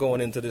now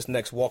going into this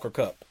next Walker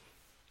Cup.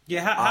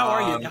 Yeah, how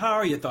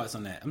are your thoughts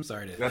on that? I'm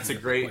sorry to. That's a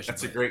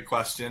great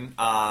question.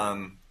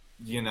 I'd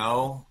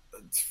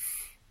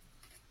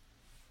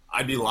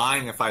be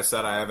lying if I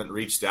said I haven't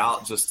reached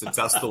out just to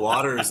test the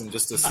waters and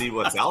just to see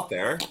what's out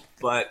there.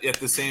 But at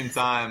the same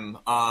time,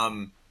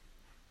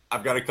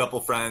 I've got a couple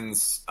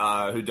friends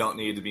who don't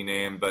need to be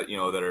named, but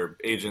that are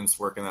agents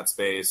work in that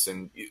space,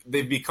 and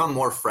they've become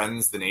more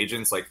friends than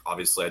agents. Like,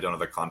 obviously, I don't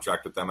have a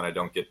contract with them, and I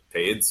don't get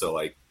paid. So,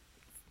 like,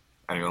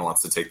 anyone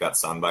wants to take that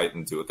soundbite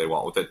and do what they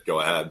want with it, go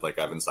ahead. Like,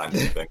 I haven't signed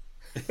anything.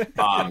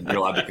 You're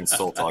allowed to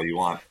consult all you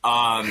want.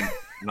 I'm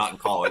not in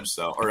college,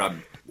 or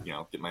I'm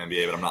get my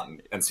MBA, but I'm not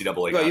in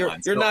NCAA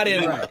guidelines. You're not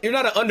an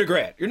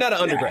undergrad. You're not an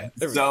undergrad.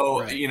 Yeah.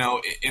 So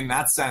in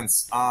that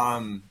sense,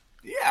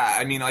 yeah,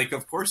 I mean, like,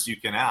 of course you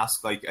can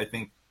ask. Like, I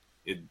think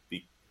it'd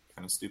be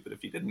kind of stupid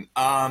if you didn't.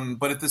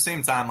 But at the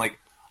same time, like,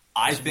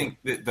 I think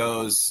that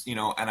those,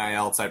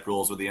 NIL type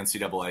rules with the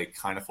NCAA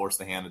kind of force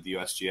the hand of the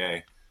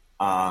USGA.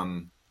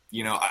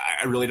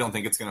 I really don't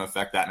think it's going to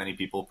affect that many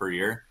people per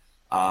year.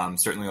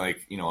 Certainly,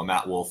 like, a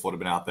Matt Wolf would have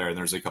been out there, and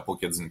there's a couple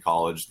kids in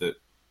college that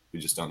we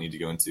just don't need to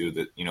go into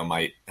that,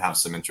 might have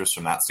some interest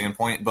from that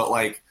standpoint. But,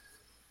 like,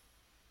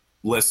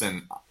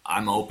 listen,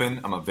 I'm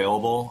open. I'm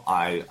available.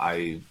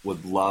 I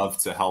would love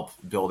to help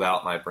build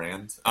out my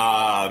brand,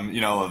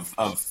 of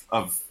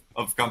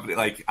company.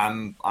 Like,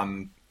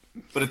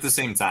 but at the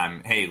same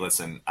time, hey,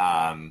 listen,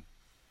 I've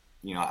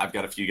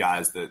got a few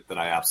guys that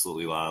I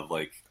absolutely love.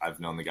 Like,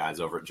 I've known the guys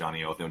over at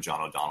Johnny O. I've known John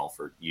O'Donnell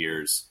for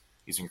years.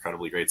 He's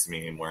incredibly great to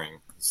me, and wearing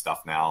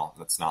stuff now.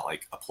 That's not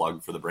like a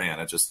plug for the brand.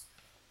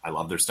 I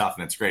love their stuff,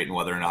 and it's great. And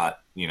whether or not,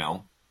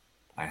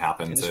 I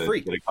happen to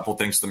get a couple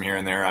things from them here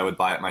and there, I would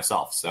buy it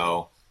myself.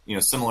 So,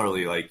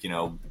 similarly, like,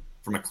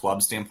 from a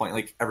club standpoint,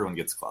 like, everyone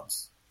gets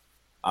clubs,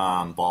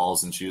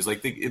 balls and shoes.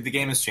 Like, the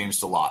game has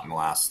changed a lot in the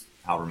last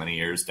however many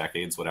years,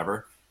 decades,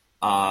 whatever.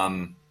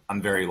 I'm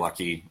very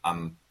lucky.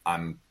 I'm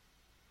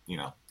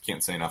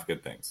can't say enough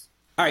good things.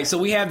 All right, so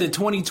we have the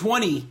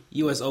 2020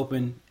 U.S.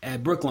 Open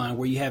at Brookline,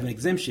 where you have an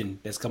exemption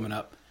that's coming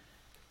up.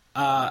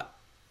 How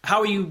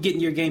are you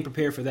getting your game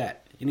prepared for that?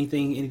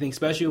 Anything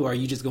special, or are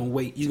you just going to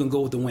wait? You're going to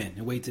go with the win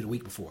and wait till the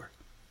week before?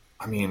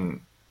 I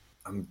mean,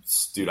 I'm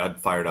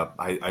fired up.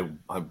 I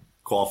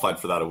qualified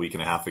for that a week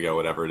and a half ago,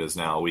 whatever it is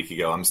now, a week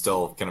ago. I'm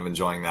still kind of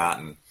enjoying that.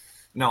 And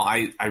no,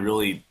 I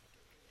really,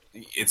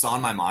 it's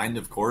on my mind,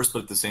 of course,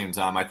 but at the same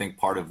time, I think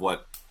part of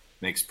what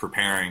makes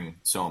preparing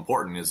so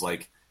important is,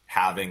 like,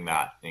 having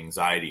that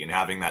anxiety and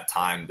having that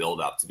time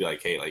build up to be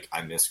like, hey, like,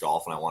 I miss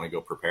golf and I want to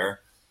go prepare.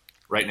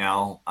 Right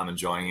now, I'm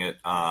enjoying it.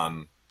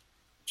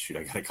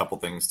 I got a couple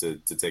things to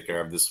take care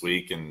of this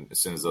week, and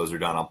as soon as those are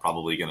done, I'm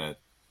probably gonna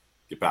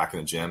get back in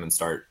the gym and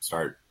start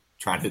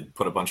trying to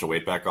put a bunch of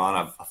weight back on.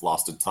 I've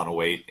lost a ton of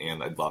weight,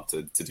 and I'd love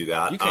to do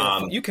that.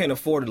 You can't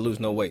afford to lose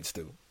no weight,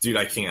 Stu. Dude,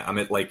 I can't. I'm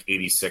at like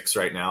 86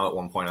 right now. At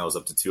one point, I was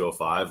up to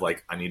 205.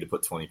 Like, I need to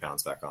put 20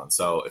 pounds back on.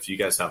 So if you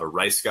guys have a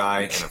rice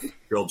guy and a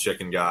grilled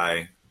chicken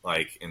guy,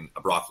 like, and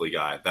a broccoli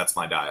guy, that's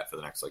my diet for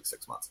the next, like,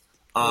 6 months.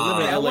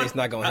 Living in LA is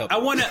not going to help. I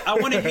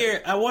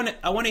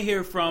want to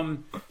hear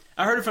from.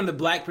 I heard it from the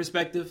black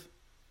perspective.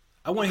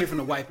 I want to hear from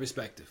the white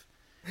perspective.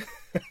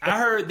 I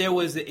heard there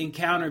was an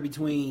encounter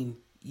between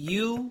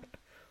you,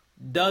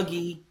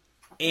 Dougie,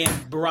 and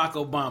Barack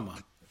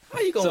Obama. How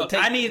are you going to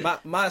take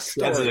my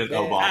story? President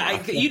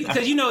Obama.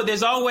 Because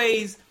there's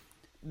always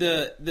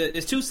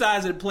there's two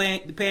sides of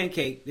the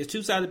pancake. There's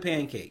two sides of the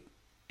pancake,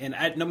 and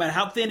no matter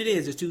how thin it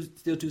is, there's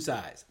still two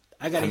sides.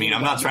 I'm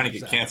not trying to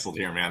get canceled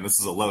here, man. This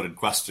is a loaded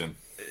question.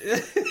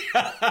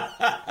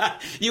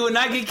 You will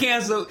not get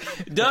canceled.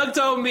 Doug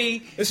told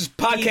me this is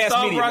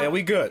podcast media, man.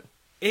 We good.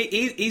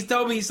 He's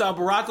told me he saw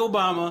Barack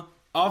Obama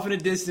off in the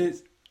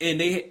distance,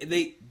 and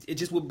it's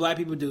just what black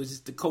people do. It's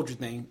just the culture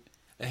thing.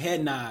 A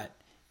head nod.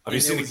 Have you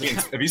seen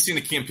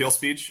the Key and Peele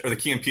speech or the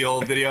Key and Peele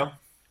video?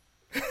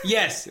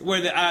 Yes, where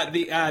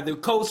the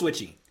code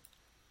switching.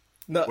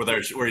 No.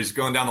 Where he's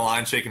going down the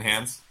line shaking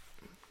hands.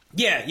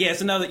 Yeah,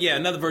 it's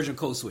another version of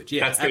code switch.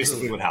 Yeah, that's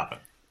basically what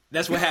happened.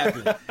 That's what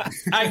happened. All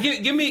right,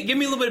 give me a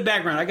little bit of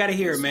background. I got to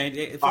hear it, man.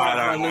 For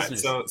our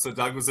listeners. So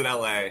Doug was in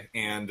LA,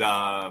 and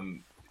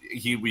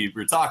we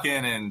were talking,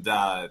 and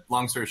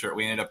long story short,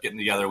 we ended up getting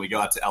together. We go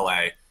out to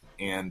LA,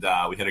 and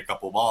we hit a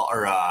couple ball,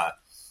 or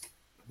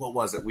what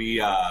was it? We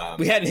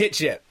hadn't hit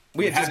yet.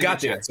 We had just got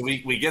there. Yet. So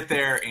we get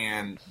there,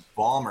 and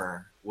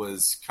Ballmer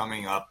was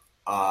coming up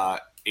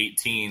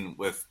 18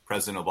 with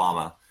President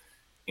Obama,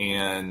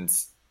 and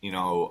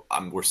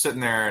we're sitting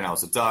there, and I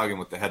was with Doug and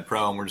with the head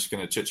pro, and we're just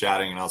going to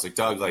chit-chatting, and I was like,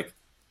 Doug, like, do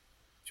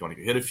you want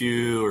to go hit a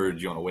few, or do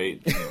you want to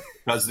wait?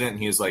 President, and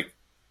he was like,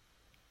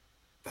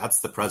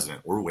 that's the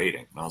president. We're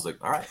waiting. And I was like,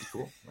 all right,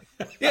 cool.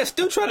 Yeah,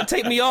 Stu tried to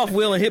take me off,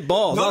 Will, and hit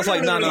balls. I was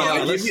like, no.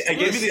 I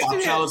gave you the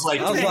option. I was like,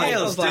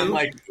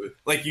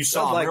 like you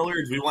saw him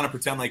earlier. Do we want to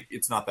pretend like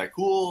it's not that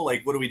cool?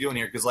 Like, what are we doing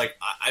here? Because like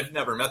I've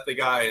never met the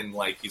guy, and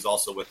like he's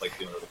also with like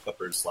the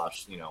Clippers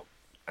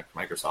 /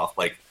 Microsoft.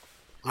 Like,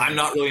 I'm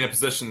not really in a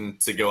position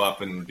to go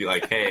up and be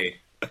like, hey,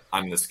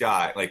 I'm this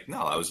guy. Like,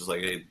 no, I was just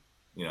like, hey,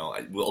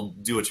 we'll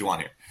do what you want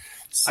here.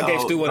 So, I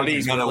gave Stu one of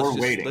these. We're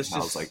waiting.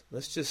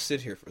 Let's just sit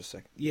here for a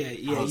second. Yeah.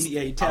 You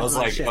I was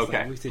like,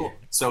 okay, cool.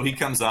 So he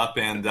comes up,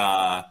 and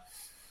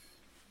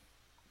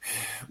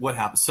what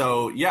happened?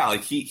 So yeah,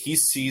 like he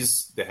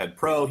sees the head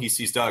pro, he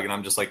sees Doug, and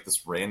I'm just like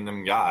this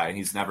random guy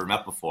he's never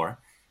met before,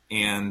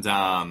 and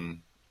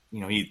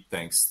he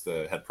thanks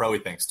the head pro, he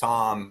thanks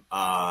Tom,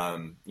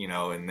 and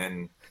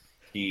then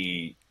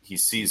he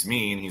sees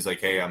me, and he's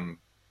like, hey, I'm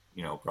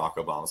Barack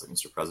Obama's like,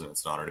 Mr. President,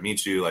 it's an honor to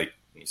meet you. Like,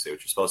 you say what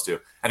you're supposed to.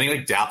 And he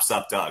like daps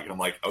up Doug, and I'm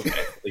like,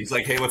 okay. He's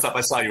like, hey, what's up?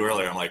 I saw you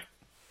earlier. I'm like,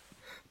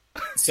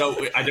 so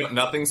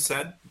nothing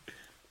said,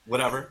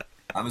 whatever.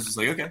 I was just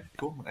like, okay,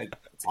 cool.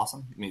 It's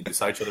awesome. I mean, we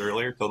saw each other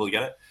earlier. Totally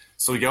get it.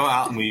 So we go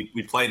out and we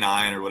play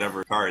 9 or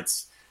whatever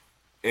cards.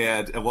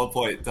 And at one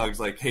point, Doug's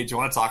like, hey, do you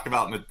want to talk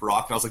about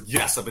Barack? And I was like,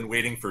 yes, I've been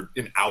waiting for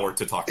an hour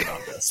to talk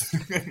about this.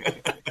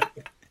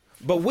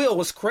 But Will,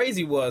 what's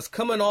crazy was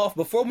coming off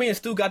before me and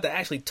Stu got to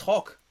actually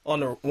talk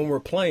when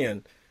we're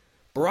playing.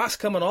 Barack's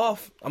coming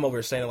off. I'm over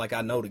here saying it like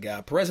I know the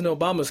guy. President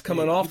Obama's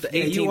coming off the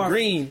 18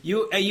 green.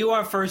 You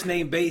are first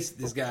name base.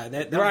 This guy.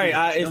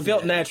 It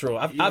felt natural.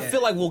 I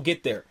feel like we'll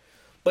get there.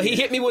 But he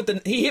hit me with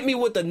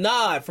the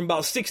nod from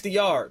about 60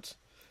 yards,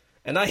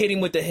 and I hit him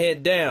with the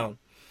head down.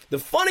 The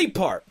funny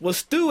part was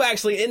Stu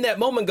actually in that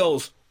moment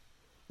goes,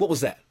 "What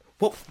was that?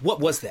 What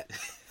was that?"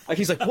 Like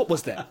he's like, "What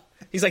was that?"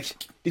 He's like,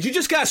 "Did you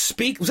just guys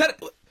speak? Was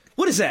that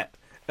what is that?"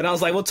 And I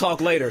was like, we'll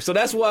talk later. So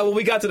that's why when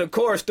we got to the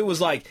chorus, Stu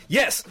was like,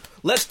 yes,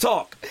 let's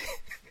talk.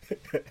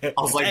 I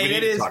was like,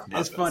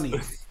 it's funny.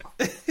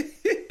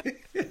 It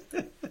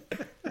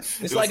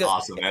was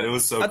awesome, man. It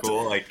was so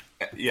cool. Like,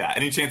 yeah,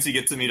 any chance you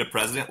get to meet a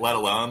president, let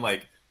alone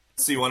like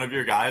see one of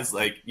your guys,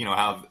 like,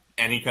 have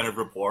any kind of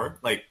rapport,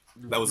 like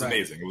that was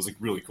amazing. It was a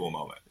really cool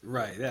moment.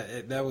 Right.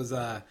 That was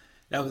the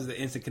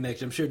instant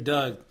connection. I'm sure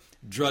Doug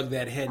drug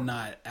that head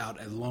nod out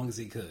as long as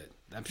he could.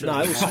 I'm sure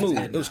it was smooth.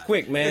 It was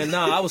quick, man.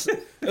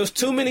 There was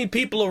too many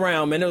people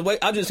around, man.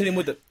 I just hit him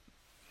with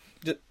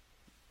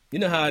you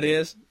know how it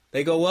is.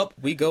 They go up,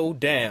 we go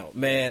down,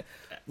 man.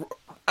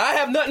 I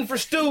have nothing for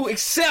Stu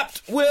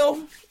except,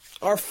 Will,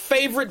 our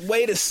favorite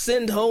way to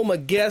send home a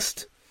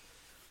guest.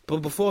 But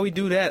before we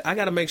do that, I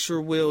got to make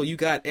sure, Will, you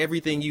got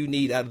everything you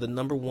need out of the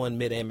number 1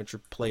 mid-amateur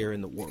player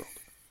in the world.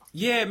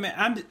 Yeah, man.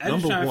 I'm just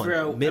trying to figure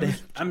out.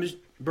 I'm just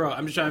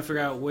trying to figure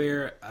out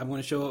where I'm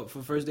going to show up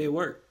for first day of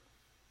work.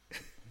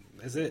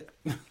 That's it.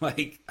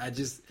 Like I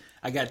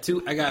got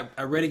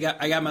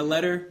my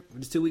letter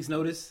with 2 weeks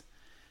notice.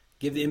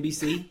 Give the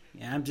NBC,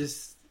 and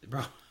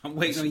I'm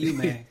waiting on you,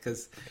 man,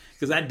 because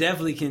I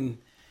definitely can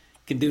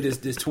do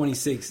this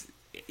 26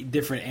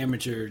 different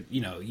amateur,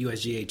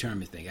 USGA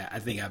tournament thing. I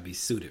think I'd be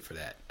suited for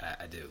that.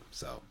 I do.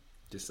 So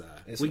just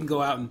we can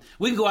go out and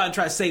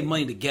try to save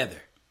money together.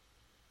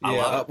 Yeah,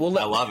 I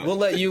love it. We'll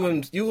let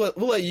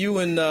you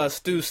and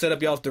Stu set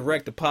up y'all's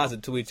direct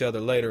deposit to each other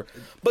later.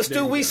 But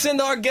Stu, we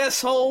send our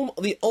guests home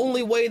the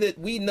only way that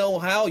we know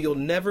how. You'll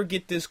never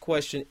get this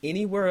question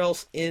anywhere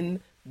else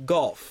in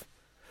golf.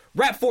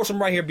 Rap foursome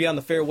right here beyond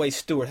the fairway.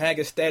 Stuart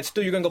Hagestad.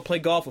 Stu, you're gonna go play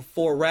golf with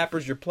 4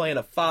 rappers. You're playing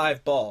a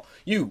 5-ball.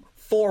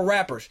 4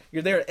 rappers.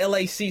 You're there at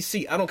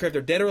LACC. I don't care if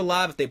they're dead or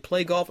alive, if they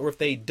play golf or if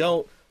they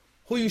don't.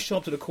 Who you show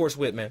up to the course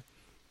with, man?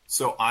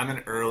 So I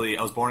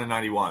was born in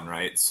 91,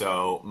 right?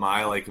 So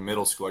my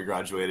middle school, I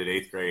graduated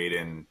 8th grade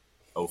in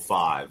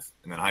 05,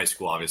 and then high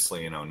school,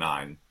 obviously, in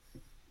 09.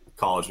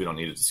 College, we don't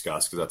need to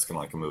discuss because that's kind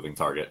of a moving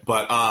target.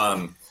 But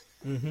I'm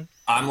in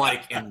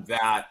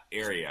that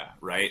area,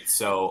 right?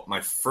 So my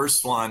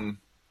first one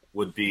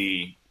would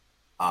be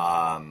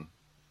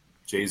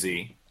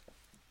Jay-Z.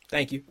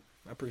 Thank you.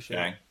 I appreciate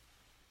it.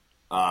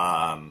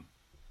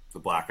 The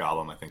Black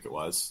Album, I think it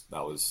was.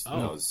 That was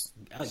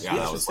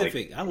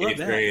specific. I love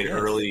 8th grade,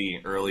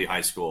 early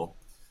high school.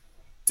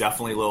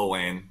 Definitely Lil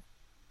Wayne,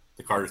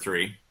 the Carter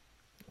 3.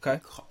 Okay.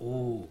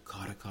 Oh,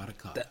 Carter.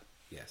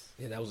 Yes.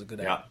 Yeah, that was a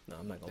good album. No,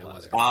 I'm not gonna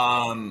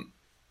lie.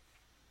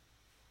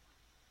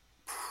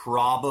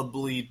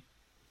 Probably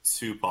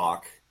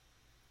Tupac,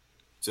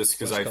 just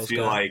because I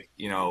feel like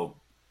you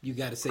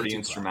got to say pretty Tupac.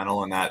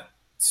 instrumental in that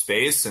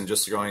space and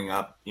just growing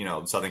up,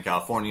 Southern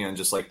California and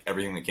just like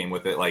everything that came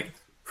with it, like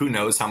who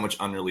knows how much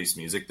unreleased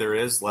music there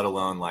is, let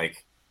alone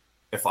like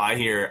if I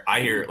hear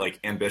like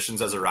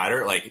Ambitions as a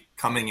rider, like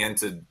coming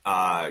into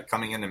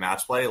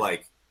match play,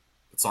 like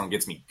that song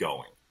gets me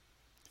going.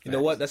 You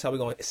know what? That's how we're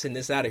going to send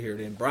this out of here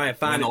then. Brian,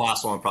 find and it. The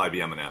last one would probably be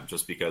Eminem,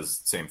 just because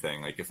same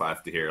thing. Like if I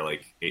have to hear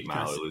like 8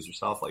 Mile or Lose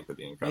Yourself, like that'd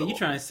be incredible. Man,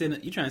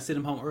 you trying to send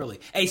him home early.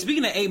 Hey,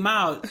 speaking of 8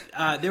 Mile,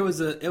 there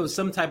was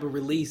some type of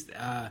release,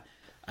 I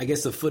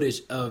guess, of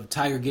footage of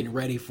Tiger getting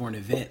ready for an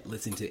event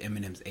listening to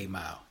Eminem's 8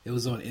 Mile. It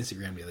was on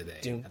Instagram the other day.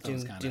 I thought it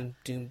was kind of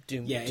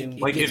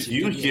like if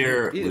you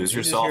hear Lose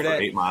Yourself or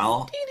 8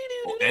 Mile,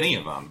 any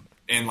of them,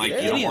 and like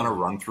you don't want to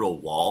run through a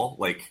wall,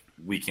 like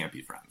we can't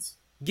be friends.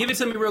 Give it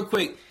to me real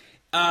quick.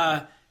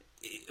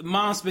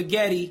 Mom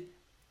spaghetti,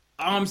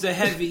 arms are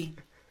heavy,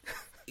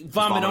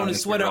 vomit on the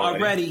sweater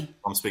already.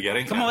 Mom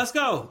spaghetti. Come on, let's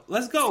go.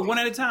 One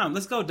at a time.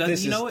 Let's go, Doug.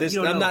 You know it.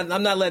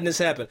 I'm not letting this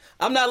happen.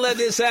 I'm not letting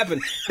this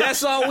happen.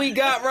 That's all we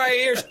got right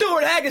here.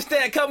 Stuart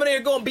Hagestad coming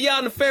here, going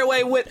beyond the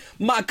fairway with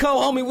my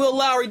co-homie Will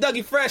Lowry,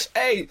 Dougie Fresh.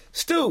 Hey,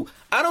 Stu,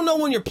 I don't know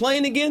when you're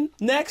playing again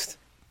next,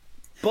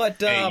 but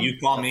hey, you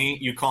call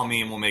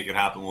me, and we'll make it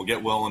happen. We'll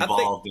get Will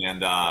involved,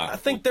 I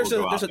think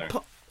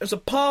there's a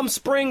Palm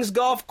Springs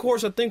golf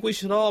course I think we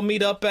should all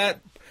meet up at.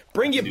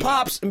 Bring your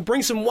pops and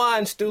bring some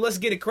wine, Stu. Let's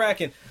get it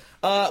cracking.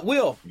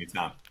 Will,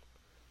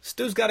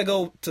 Stu's got to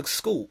go to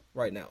school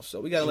right now,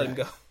 so we got to let him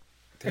go.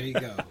 There you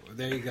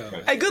go.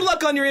 Hey, good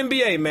luck on your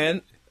MBA,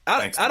 man.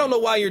 Thanks, I don't know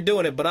why you're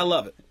doing it, but I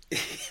love it.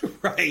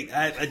 Right.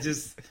 I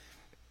guess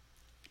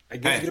you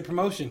get a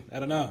promotion. I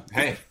don't know.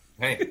 Hey,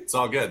 it's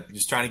all good.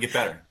 Just trying to get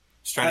better.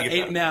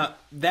 Better. Now,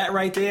 that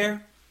right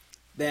there,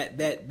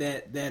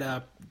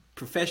 that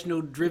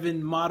professional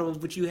driven model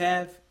of what you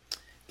have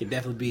can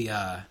definitely be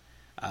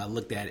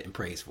looked at and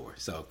praised for.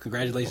 So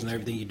congratulations on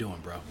everything you're doing,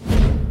 bro.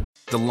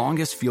 The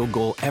longest field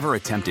goal ever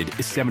attempted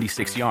is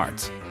 76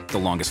 yards. The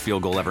longest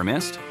field goal ever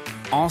missed?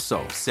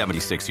 Also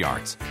 76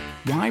 yards.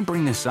 Why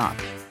bring this up?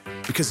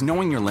 Because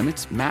knowing your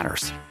limits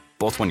matters,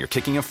 both when you're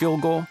kicking a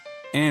field goal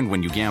and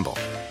when you gamble.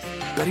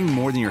 Betting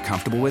more than you're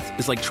comfortable with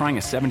is like trying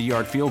a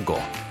 70-yard field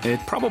goal. It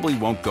probably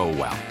won't go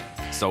well.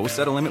 So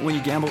set a limit when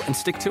you gamble and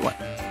stick to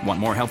it. Want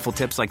more helpful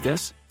tips like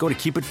this? Go to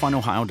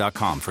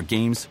keepitfunohio.com for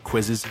games,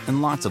 quizzes,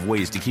 and lots of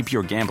ways to keep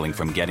your gambling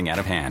from getting out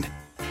of hand.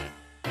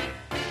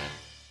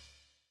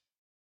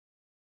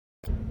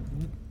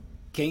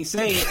 Can't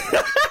say it.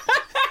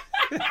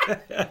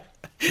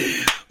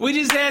 We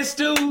just had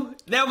Stu.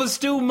 That was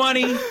Stu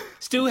Money.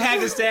 Stu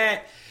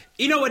Hagestad.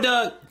 You know what,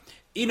 Doug?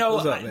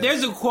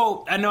 There's a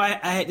quote. I know I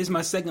had this is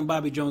my second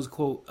Bobby Jones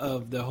quote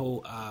of the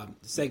whole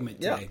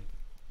segment today. Yeah.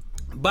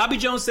 Bobby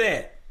Jones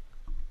said,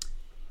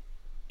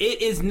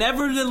 "It is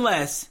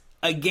nevertheless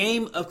a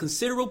game of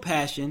considerable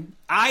passion,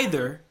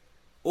 either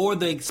or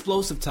the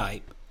explosive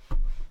type,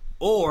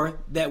 or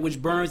that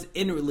which burns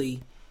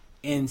inwardly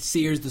and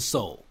sears the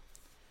soul."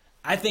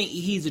 I think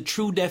he's a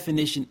true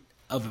definition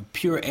of a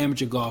pure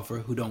amateur golfer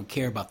who don't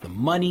care about the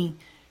money,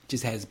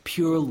 just has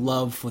pure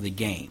love for the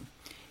game.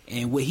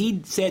 And what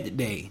he said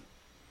today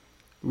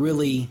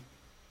really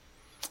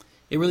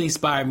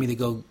inspired me to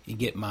go and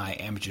get my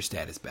amateur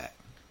status back.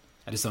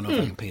 I just don't know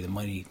if I can pay the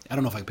money. I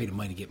don't know if I can pay the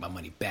money to get my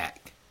money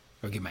back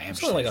or get my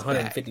amateur status back. It's only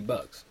like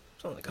 $150.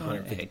 It's only like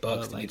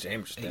 $150 to get your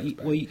amateur status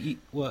back.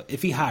 Well,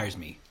 if he hires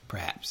me,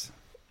 perhaps.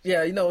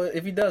 Yeah,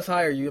 if he does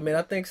hire you,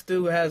 I think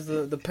Stu has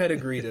the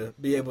pedigree to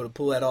be able to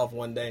pull that off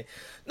one day.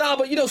 No,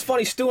 but it's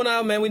funny. Stu and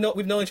I, man,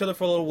 we've known each other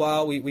for a little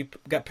while. We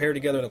got paired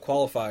together in a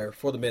qualifier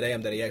for the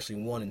Mid-Am that he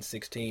actually won in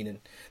 16, and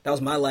that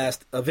was my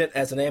last event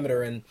as an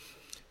amateur. And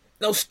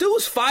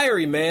Stu's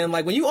fiery, man.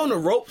 Like when you on the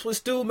ropes with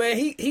Stu, man,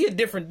 he a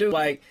different dude.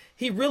 Like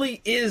he really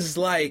is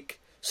like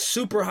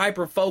super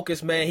hyper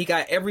focused, man. He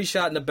got every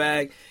shot in the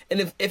bag,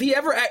 and if he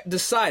ever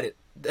decided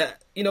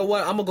that, you know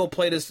what, I'm going to go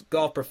play this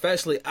golf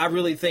professionally, I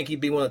really think he'd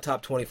be one of the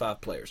top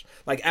 25 players.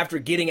 Like, after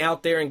getting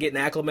out there and getting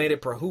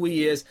acclimated for who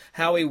he is,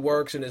 how he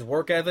works, and his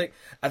work ethic,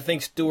 I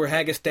think Stuart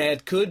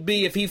Hagestad could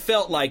be, if he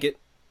felt like it,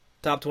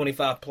 top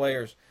 25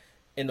 players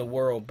in the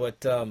world.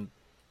 But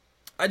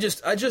I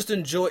just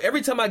enjoy,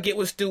 every time I get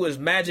with Stu, is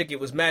magic. It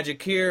was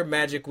magic here,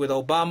 magic with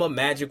Obama,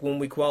 magic when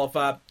we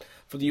qualified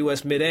for the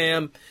U.S.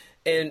 Mid-Am.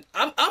 And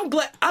I'm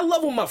glad. I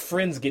love when my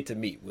friends get to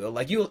meet Will.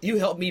 Like you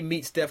helped me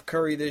meet Steph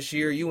Curry this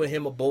year. You and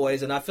him are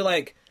boys, and I feel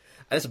like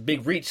that's a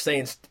big reach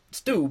saying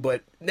Stu,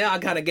 but now I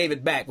kind of gave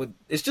it back.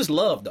 It's just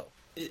love, though.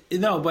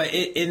 No, but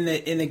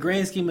in the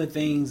grand scheme of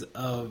things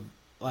of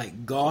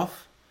like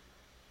golf,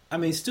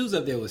 Stu's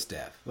up there with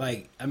Steph.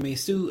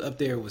 Stu up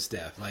there with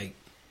Steph. Like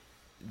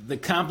the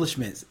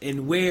accomplishments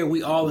and where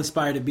we all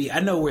aspire to be. I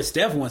know where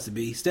Steph wants to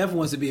be. Steph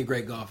wants to be a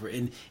great golfer,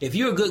 and if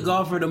you're a good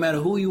golfer, no matter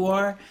who you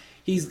are,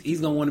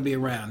 he's gonna want to be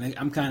around.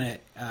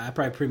 I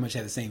probably pretty much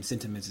have the same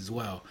sentiments as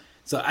well.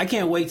 So I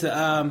can't wait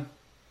to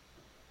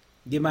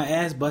get my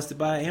ass busted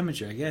by an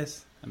amateur. I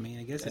guess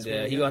that's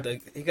he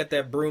got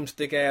that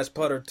broomstick ass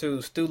putter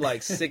too. Stu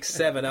like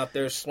 6'7" out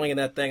there swinging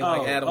that thing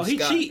like Adam Scott. He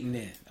cheating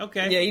then?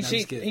 Okay. Yeah, he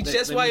cheat.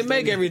 That's why he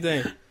make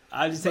everything.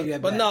 I'll just take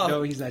that but back.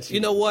 No, he's not cheating.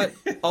 You know what?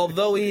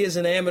 Although he is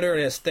an amateur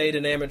and has stayed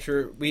an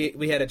amateur,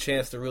 we had a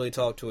chance to really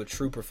talk to a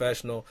true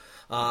professional.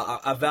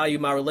 I value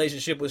my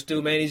relationship with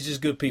Stu, man. He's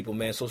just good people,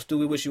 man. So, Stu,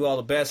 we wish you all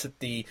the best at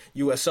the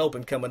U.S.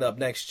 Open coming up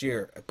next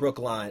year at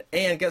Brookline.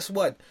 And guess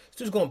what?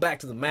 Stu's going back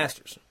to the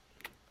Masters.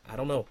 I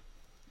don't know.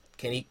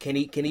 Can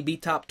he be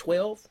top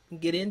 12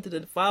 and get into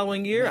the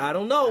following year? I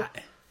don't know.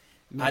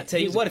 I tell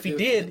you what, if he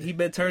did, he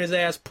better turn his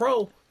ass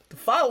pro the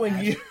following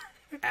year.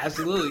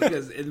 Absolutely,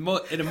 because the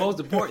most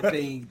important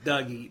thing,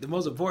 Dougie, the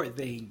most important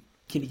thing,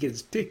 can he get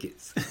his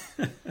tickets?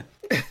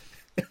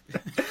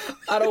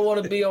 I don't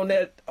want to be on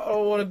that. I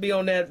don't want to be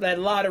on that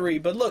lottery.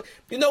 But look,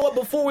 you know what?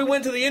 Before we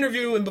went to the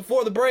interview and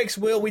before the breaks,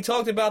 Will, we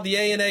talked about the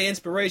A&A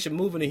inspiration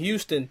moving to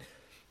Houston.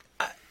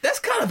 That's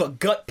kind of a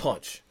gut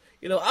punch.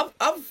 You know,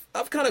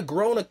 I've kind of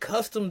grown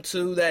accustomed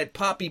to that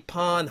Poppy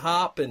Pond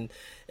hop and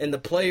the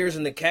players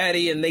and the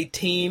caddy and they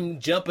team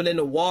jumping in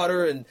the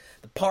water and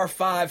the par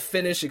 5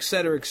 finish, et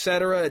cetera, et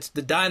cetera. It's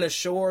the Dinah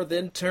Shore,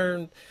 then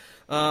turned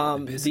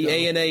the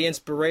A&A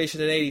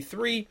inspiration in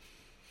 '83.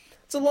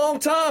 It's a long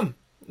time.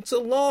 It's a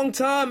long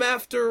time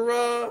after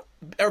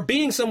or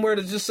being somewhere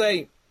to just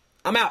say,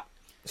 I'm out,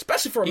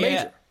 especially for a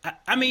major.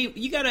 I mean,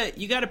 you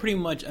gotta pretty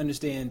much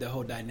understand the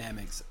whole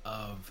dynamics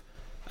of,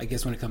 I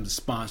guess, when it comes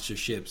to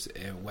sponsorships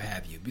and what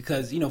have you.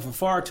 Because, you know, for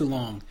far too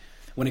long,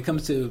 when it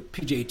comes to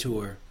PGA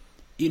Tour,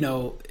 you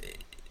know,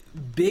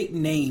 big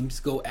names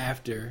go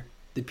after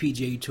the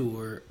PGA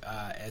Tour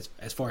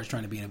as far as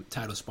trying to be a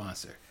title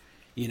sponsor.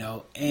 You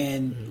know,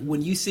 and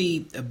when you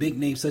see a big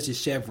name such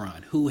as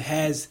Chevron, who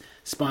has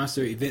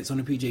sponsored events on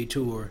the PGA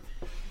Tour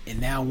and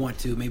now want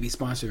to maybe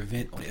sponsor an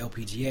event on the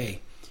LPGA,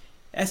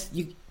 that's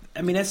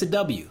a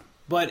W.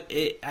 But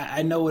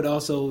I know it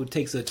also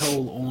takes a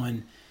toll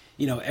on,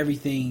 you know,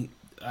 everything,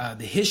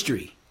 the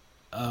history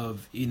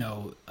of, you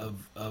know,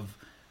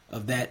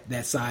 of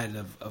that side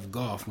of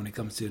golf when it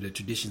comes to the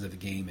traditions of the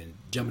game and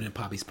jumping in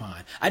Poppy's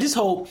Pond. I just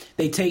hope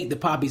they take the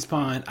Poppy's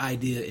Pond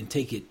idea and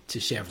take it to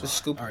Chevron. Just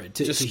scoop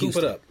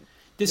Houston. it up.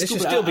 It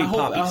should still be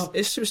Poppy's.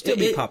 It should still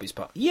be Poppy's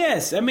Pond.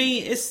 Yes, I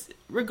mean, it's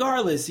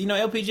regardless. You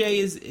know, LPGA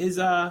is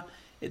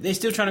they're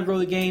still trying to grow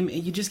the game,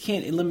 and you just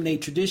can't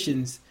eliminate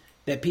traditions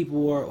that people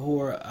who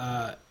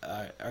are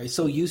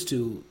so used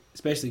to,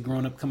 especially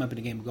growing up, come up in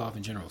the game of golf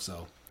in general.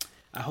 So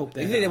I hope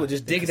that. You think they would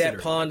just dig that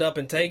pond up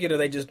and take it, or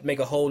they just make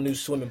a whole new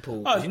swimming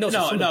pool? Oh, you know,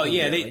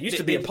 it used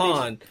to be a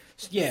pond,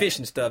 fish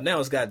and stuff. Now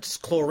it's got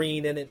just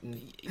chlorine in it.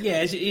 And...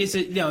 Yeah, it's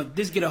you know,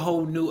 just get a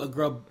whole new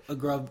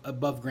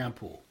above ground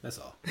pool. That's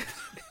all.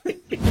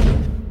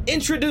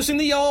 Introducing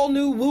the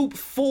all-new Whoop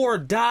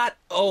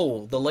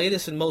 4.0, the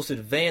latest and most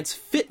advanced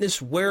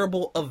fitness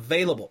wearable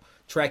available.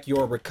 Track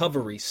your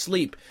recovery,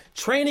 sleep,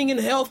 training, and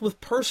health with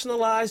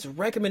personalized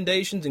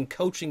recommendations and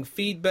coaching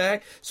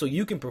feedback so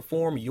you can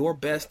perform your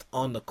best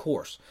on the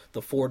course. The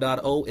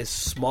 4.0 is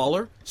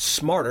smaller,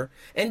 smarter,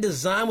 and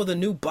designed with a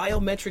new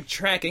biometric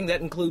tracking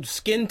that includes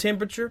skin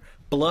temperature,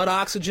 blood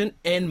oxygen,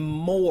 and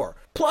more.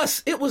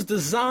 Plus, it was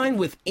designed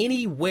with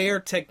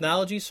Anywhere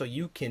technology so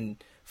you can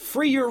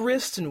free your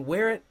wrists and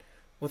wear it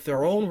with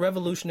their own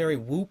revolutionary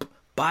Whoop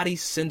body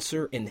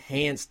sensor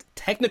enhanced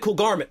technical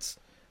garments.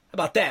 How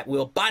about that,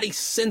 Will? Body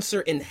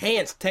sensor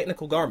enhanced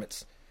technical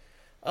garments.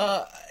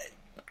 Well,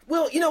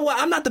 you know what?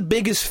 I'm not the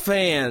biggest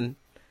fan,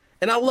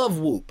 and I love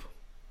Whoop,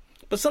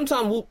 but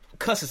sometimes Whoop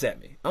cusses at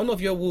me. I don't know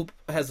if your Whoop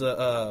has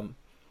a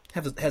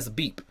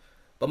beep,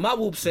 but my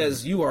Whoop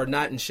says you are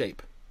not in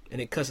shape, and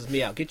it cusses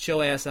me out. Get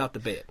your ass out to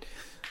bed.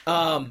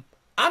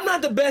 I'm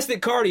not the best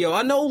at cardio.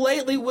 I know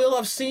lately, Will,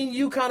 I've seen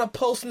you kind of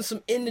posting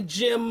some in the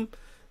gym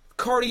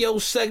cardio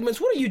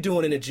segments. What are you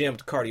doing in the gym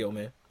to cardio,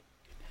 man?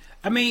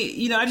 I mean,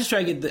 you know, I just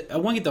try to I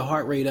want to get the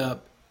heart rate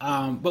up.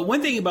 But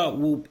one thing about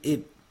Whoop,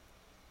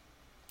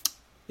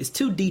 it's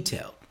too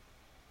detailed.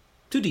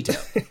 Too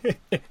detailed.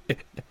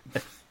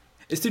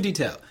 It's too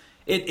detailed.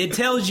 It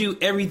tells you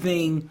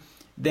everything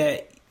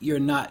that you're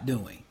not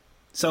doing.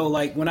 So,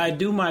 like, when I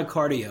do my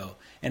cardio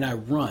and I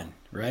run,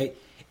 right,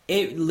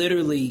 I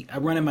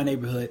run in my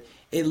neighborhood,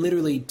 it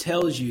literally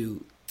tells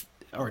you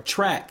or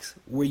tracks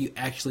where you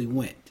actually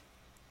went.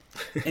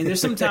 And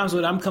there's some times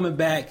when I'm coming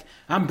back,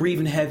 I'm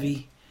breathing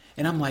heavy,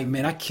 and I'm like,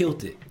 man, I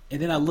killed it.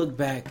 And then I look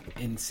back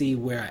and see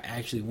where I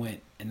actually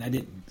went, and I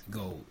didn't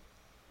go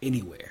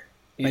anywhere.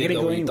 You didn't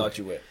go where you thought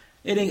you went.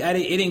 It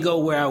didn't go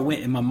where I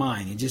went in my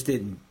mind. It just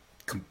didn't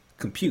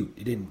compute.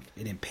 It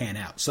didn't pan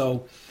out.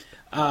 So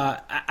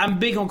I'm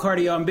big on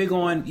cardio. I'm big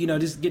on, you know,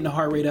 just getting the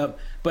heart rate up.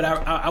 But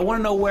I want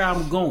to know where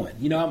I'm going.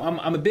 You know,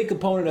 I'm a big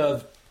component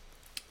of,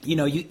 you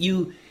know,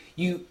 you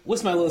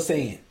what's my little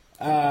saying?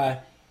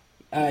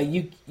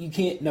 You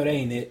can't. No, that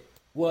ain't it.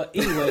 Well,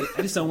 anyway,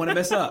 I just don't want to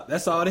mess up.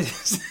 That's all it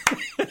is.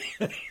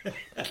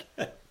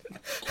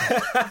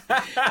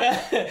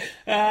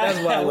 That's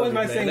why I love it,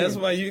 man. That's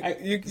why you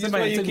keep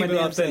it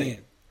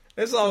authentic.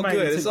 It's all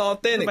good. It's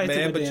authentic,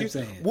 man. But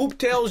Whoop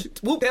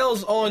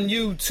tells on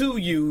you to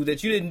you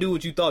that you didn't do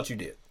what you thought you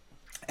did.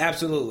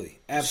 Absolutely.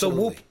 So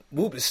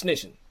Whoop is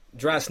snitching,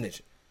 dry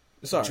snitching.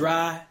 Sorry,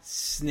 dry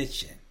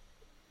snitching.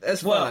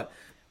 That's fine.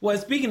 Well,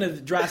 speaking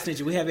of dry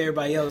snitching, we have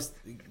everybody else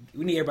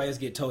everybody else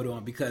to get told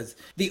on, because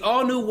the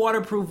all-new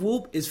waterproof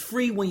Whoop is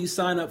free when you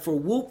sign up for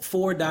Whoop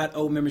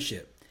 4.0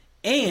 membership.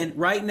 And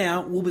right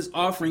now, Whoop is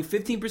offering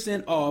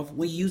 15% off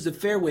when you use the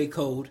Fairway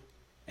code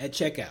at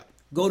checkout.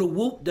 Go to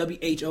Whoop,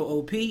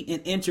 WHOOP,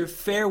 and enter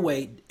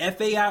Fairway,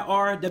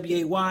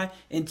 FAIRWAY,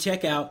 and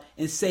check out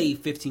and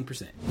save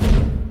 15%.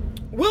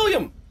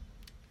 William!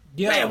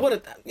 Yeah.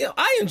 Man,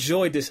 I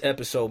enjoyed this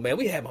episode, man.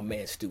 We had my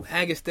man Stu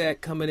Hagestad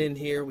coming in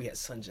here. We had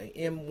Sanjay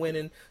M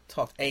winning,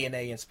 talked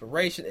A&A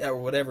Inspiration, or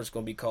whatever it's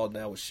going to be called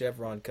now, with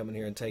Chevron coming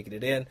here and taking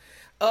it in.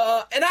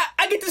 And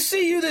I get to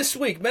see you this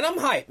week, man. I'm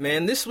hyped,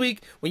 man. This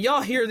week, when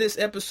y'all hear this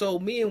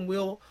episode, me and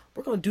Will,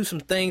 we're going to do some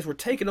things. We're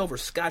taking over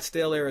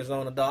Scottsdale,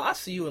 Arizona, dog. I'll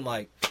see you in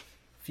like a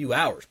few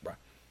hours, bro.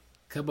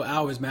 Couple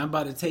hours, man. I'm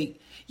about to take...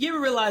 You ever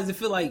realize it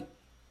feel like...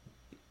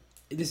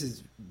 This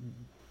is...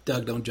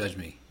 Doug, don't judge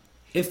me.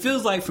 It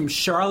feels like from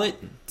Charlotte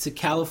to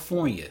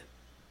California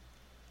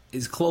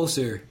is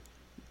closer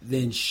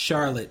than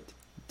Charlotte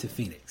to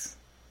Phoenix.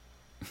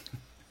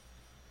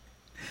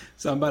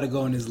 So I'm about to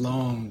go on this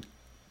long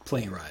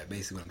plane ride,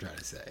 basically what I'm trying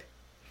to say.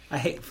 I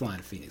hate flying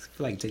to Phoenix. I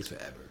feel like it takes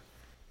forever.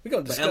 We're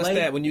going to discuss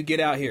that when you get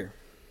out here.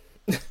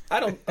 I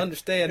don't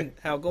understand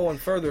how going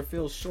further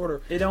feels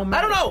shorter. It don't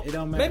matter. I don't know. It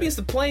don't matter. Maybe it's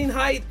the plane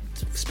height,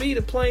 speed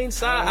of plane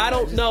size. I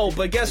don't know.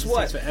 But guess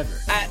what? Forever.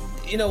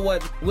 You know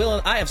what,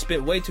 Will, I have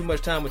spent way too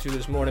much time with you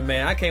this morning,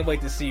 man. I can't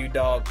wait to see you,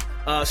 dog.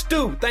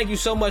 Stu, thank you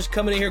so much for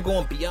coming in here,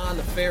 going beyond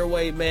the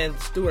fairway, man.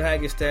 Stuart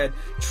Hagestad,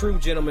 true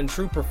gentleman,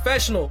 true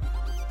professional,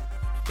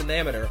 an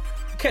amateur.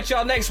 Catch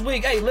y'all next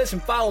week. Hey,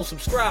 listen, follow,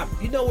 subscribe.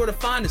 You know where to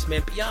find us,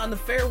 man. Beyond the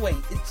fairway.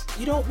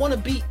 You don't want to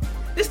be...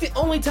 This is the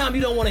only time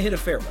you don't want to hit a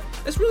fairway.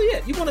 That's really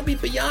it. You want to be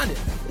beyond it.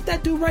 With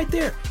that dude right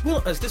there.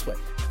 Will, it's this way.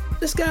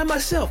 This guy and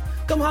myself.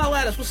 Come holler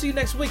at us. We'll see you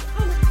next week.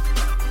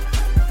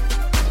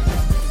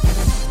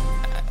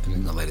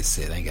 I'm gonna let it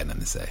sit. I ain't got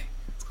nothing to say.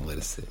 Just gonna let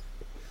it sit.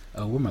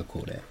 Oh, where my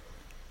quote at?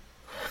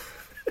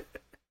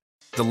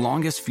 The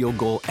longest field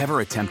goal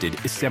ever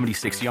attempted is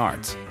 76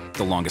 yards.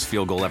 The longest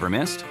field goal ever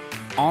missed?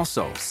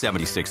 Also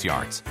 76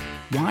 yards.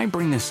 Why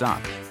bring this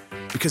up?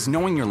 Because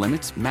knowing your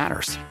limits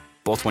matters,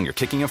 both when you're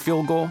kicking a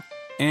field goal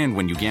and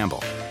when you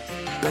gamble.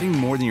 Betting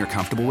more than you're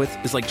comfortable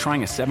with is like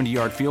trying a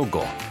 70-yard field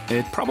goal.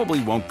 It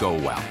probably won't go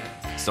well.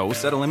 So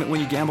set a limit when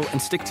you gamble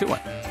and stick to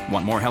it.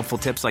 Want more helpful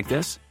tips like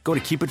this? Go to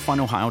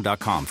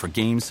keepitfunohio.com for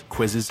games,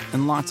 quizzes,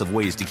 and lots of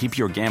ways to keep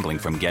your gambling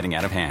from getting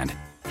out of hand.